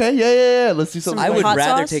 Oh, okay. Yeah. Let's do something. I would Hot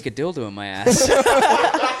rather sauce? take a dildo in my ass.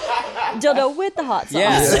 Dildo with the hot sauce.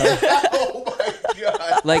 Yeah, Oh my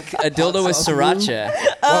god. like a dildo with sriracha.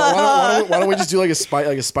 Why don't we just do like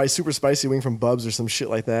a super spicy wing from Bubs or some shit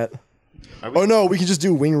like that? Oh no, we can just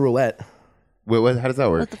do wing roulette. Wait, how does that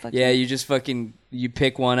work? What the fuck? Yeah, you just you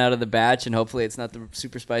pick one out of the batch and hopefully it's not the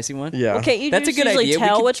super spicy one. Yeah. Okay, you That's just a good usually idea. We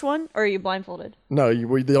tell could- which one, or are you blindfolded? No,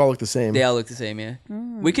 they all look the same. They all look the same. Yeah,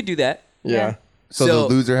 we could do that. Yeah. So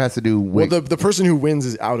the loser has to do. Well, the person who wins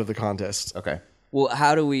is out of the contest. Okay. Well,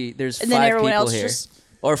 how do we? There's And then 5 everyone people else here, just-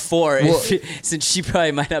 or 4, since she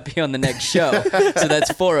probably might not be on the next show. So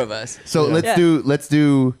that's 4 of us. So Yeah. let's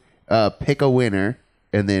do pick a winner,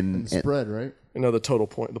 and then Spread, right? You know the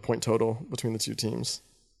point total between the two teams.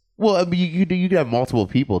 well, I mean, you could have multiple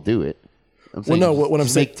people do it. I'm saying no, what I'm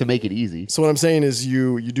just saying- to make it easy. So what I'm saying is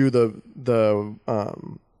you do the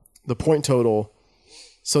point total,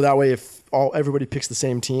 so that way if everybody picks the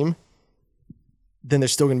same team, then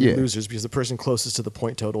there's still going to be Yeah. losers because the person closest to the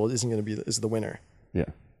point total isn't going to be is the winner. Yeah.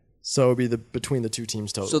 So it'd be between the two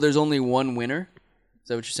teams total. So there's only one winner. Is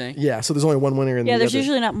that what you're saying? Yeah, so there's only one winner in the there's other.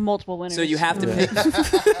 usually not multiple winners. So you have to pick.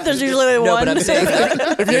 There's usually only No, one. but I'm saying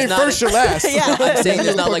If you ain't first, you're last. I'm saying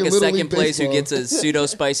there's not like a Fucking Little second League place who Baseball. gets a pseudo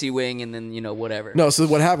spicy wing and then whatever. No, so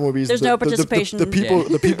what happened would be There's no participation. The people Yeah.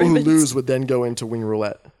 the people who Ribbons. lose would then go into wing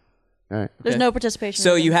roulette. All right. There's Okay. no participation.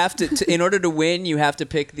 So you have to, in order to win, you have to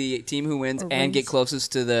pick the team who wins Or and get wins.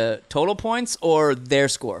 closest to the total points or their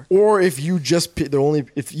score. Or if you just pick,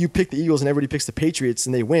 if you pick the Eagles and everybody picks the Patriots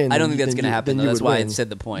and they win, I don't then think that's then going to you- happen. then Though. you That's would why win. I said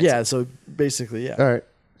the points. Yeah, so basically, yeah. All right.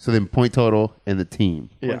 So then point total and the team.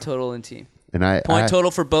 Yeah. Point total and team. And I Point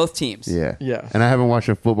total for both teams. Yeah. Yeah. And I haven't watched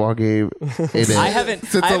a football game. I haven't.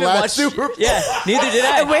 Since I the haven't last watched. Super Bowl. Yeah, neither did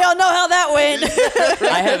And we I. all know how that went.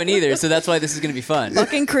 I haven't either. So that's why this is going to be fun. All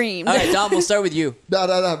Fucking creamed. right, Dom. We'll start with you. No.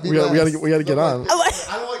 We gotta get on. I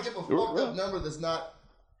don't want to give a fucked up number that's not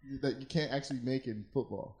that you can't actually make in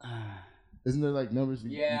football. Isn't there like numbers?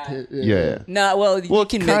 You can't, Yeah. No, well, you Well,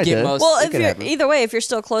 can kinda. get most. Well, It if could you're happen. either way, if you're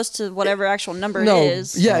still close to whatever actual number No, it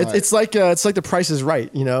is, yeah, it's like the Price is Right.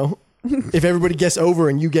 You know, if everybody guess over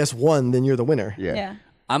and you guess 1, then you're the winner. Yeah. yeah.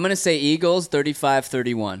 I'm going to say Eagles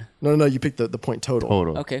 35-31. No, you pick the point total.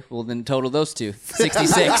 Total. Okay, well then total those two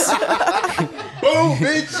 66. Boom,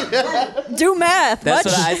 bitch. Do math. That's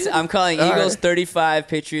What? what I'm calling Eagles 35,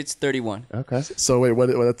 Patriots 31. Okay. So wait,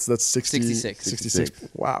 that's 60, 66. 66.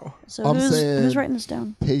 Wow. So I'm who's saying- writing this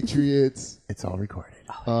down? Patriots. It's all recorded.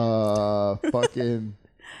 Fucking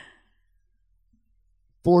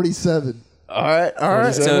 47. All right. All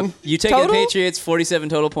right. So 47? you take the Total? Patriots 47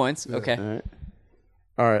 total points. Okay. All right.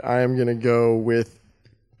 All right, I am gonna go with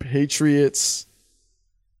Patriots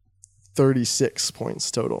 36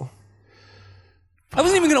 points total. I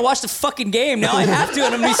wasn't even gonna watch the fucking game. Now I have to,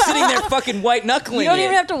 and I'm gonna be sitting there fucking white knuckling. You don't it.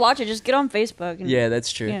 even have to watch it. Just get on Facebook. And, Yeah,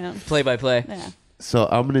 that's true. Yeah. Play by play. Yeah. So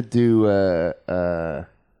I'm gonna do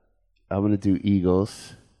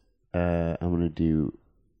Eagles. I'm gonna do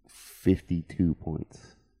 52 points.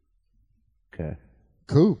 Okay.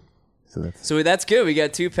 Cool. So that's So that's good. We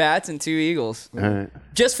got 2 Pats and 2 Eagles. all right.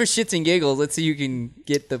 Just for shits and giggles, let's see who can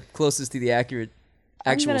get the closest to the accurate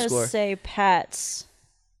actual I'm gonna score. say Pats,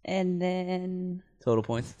 and then Total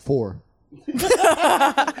points. 4.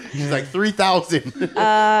 He's like 3,000.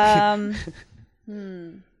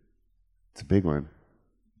 It's a big one.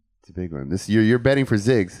 It's a big one. This you're betting for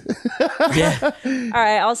Ziggs. Yeah. all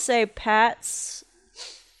right, I'll say Pats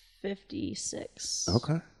 56.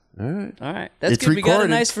 Okay. All right. All right. That's It's good. We got a recorded.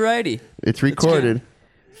 nice variety. It's recorded.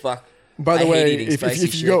 Fuck. By the I hate way, eating if spicy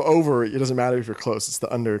you shit. go over, it doesn't matter if you're close. It's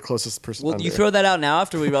the closest person. Well, under. you throw that out now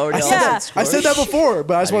after we've already all Yeah. said I said that scores? before,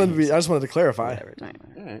 but I just wanted to clarify.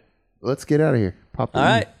 All right. Let's get out of here. Pop. All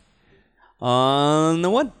right. On the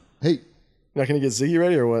one. Hey, Not gonna get Ziggy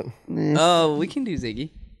ready or what? Oh, we can do Ziggy.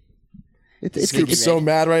 Scoop's so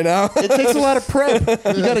mad right now. It takes a lot of prep.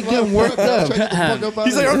 You gotta get him worked up.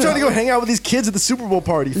 He's like, I'm trying to go hang out with these kids at the Super Bowl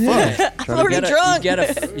party. Fuck. I'm already drunk.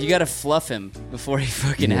 You gotta fluff him before he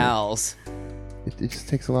fucking howls. It just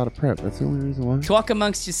takes a lot of prep. That's the only reason why. Talk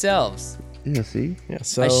amongst yourselves. Yeah. See. Yeah.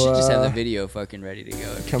 So I should just have the video fucking ready to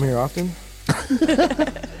go. come here often.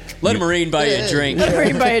 Let a Marine buy you a drink.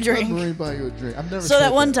 Bring by a drink. Marine buy you a drink. I've never So said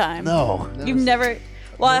that one time, No. you've never.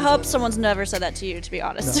 Well, I hope someone's never said that to you. To be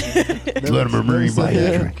honest. Let him Marine buy you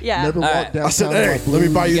a drink. yeah. Never All walked right. down. I said, hey, let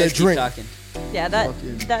me buy you You that guys keep drink. talking. Yeah. That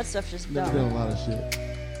Fucking- that stuff's just Never dumb. done a lot of shit.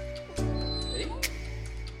 Come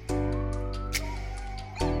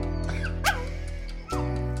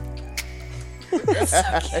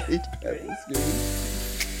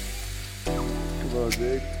on,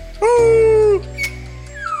 Zig.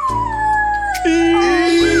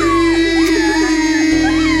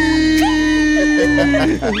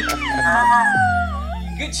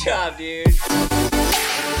 Good job, dude.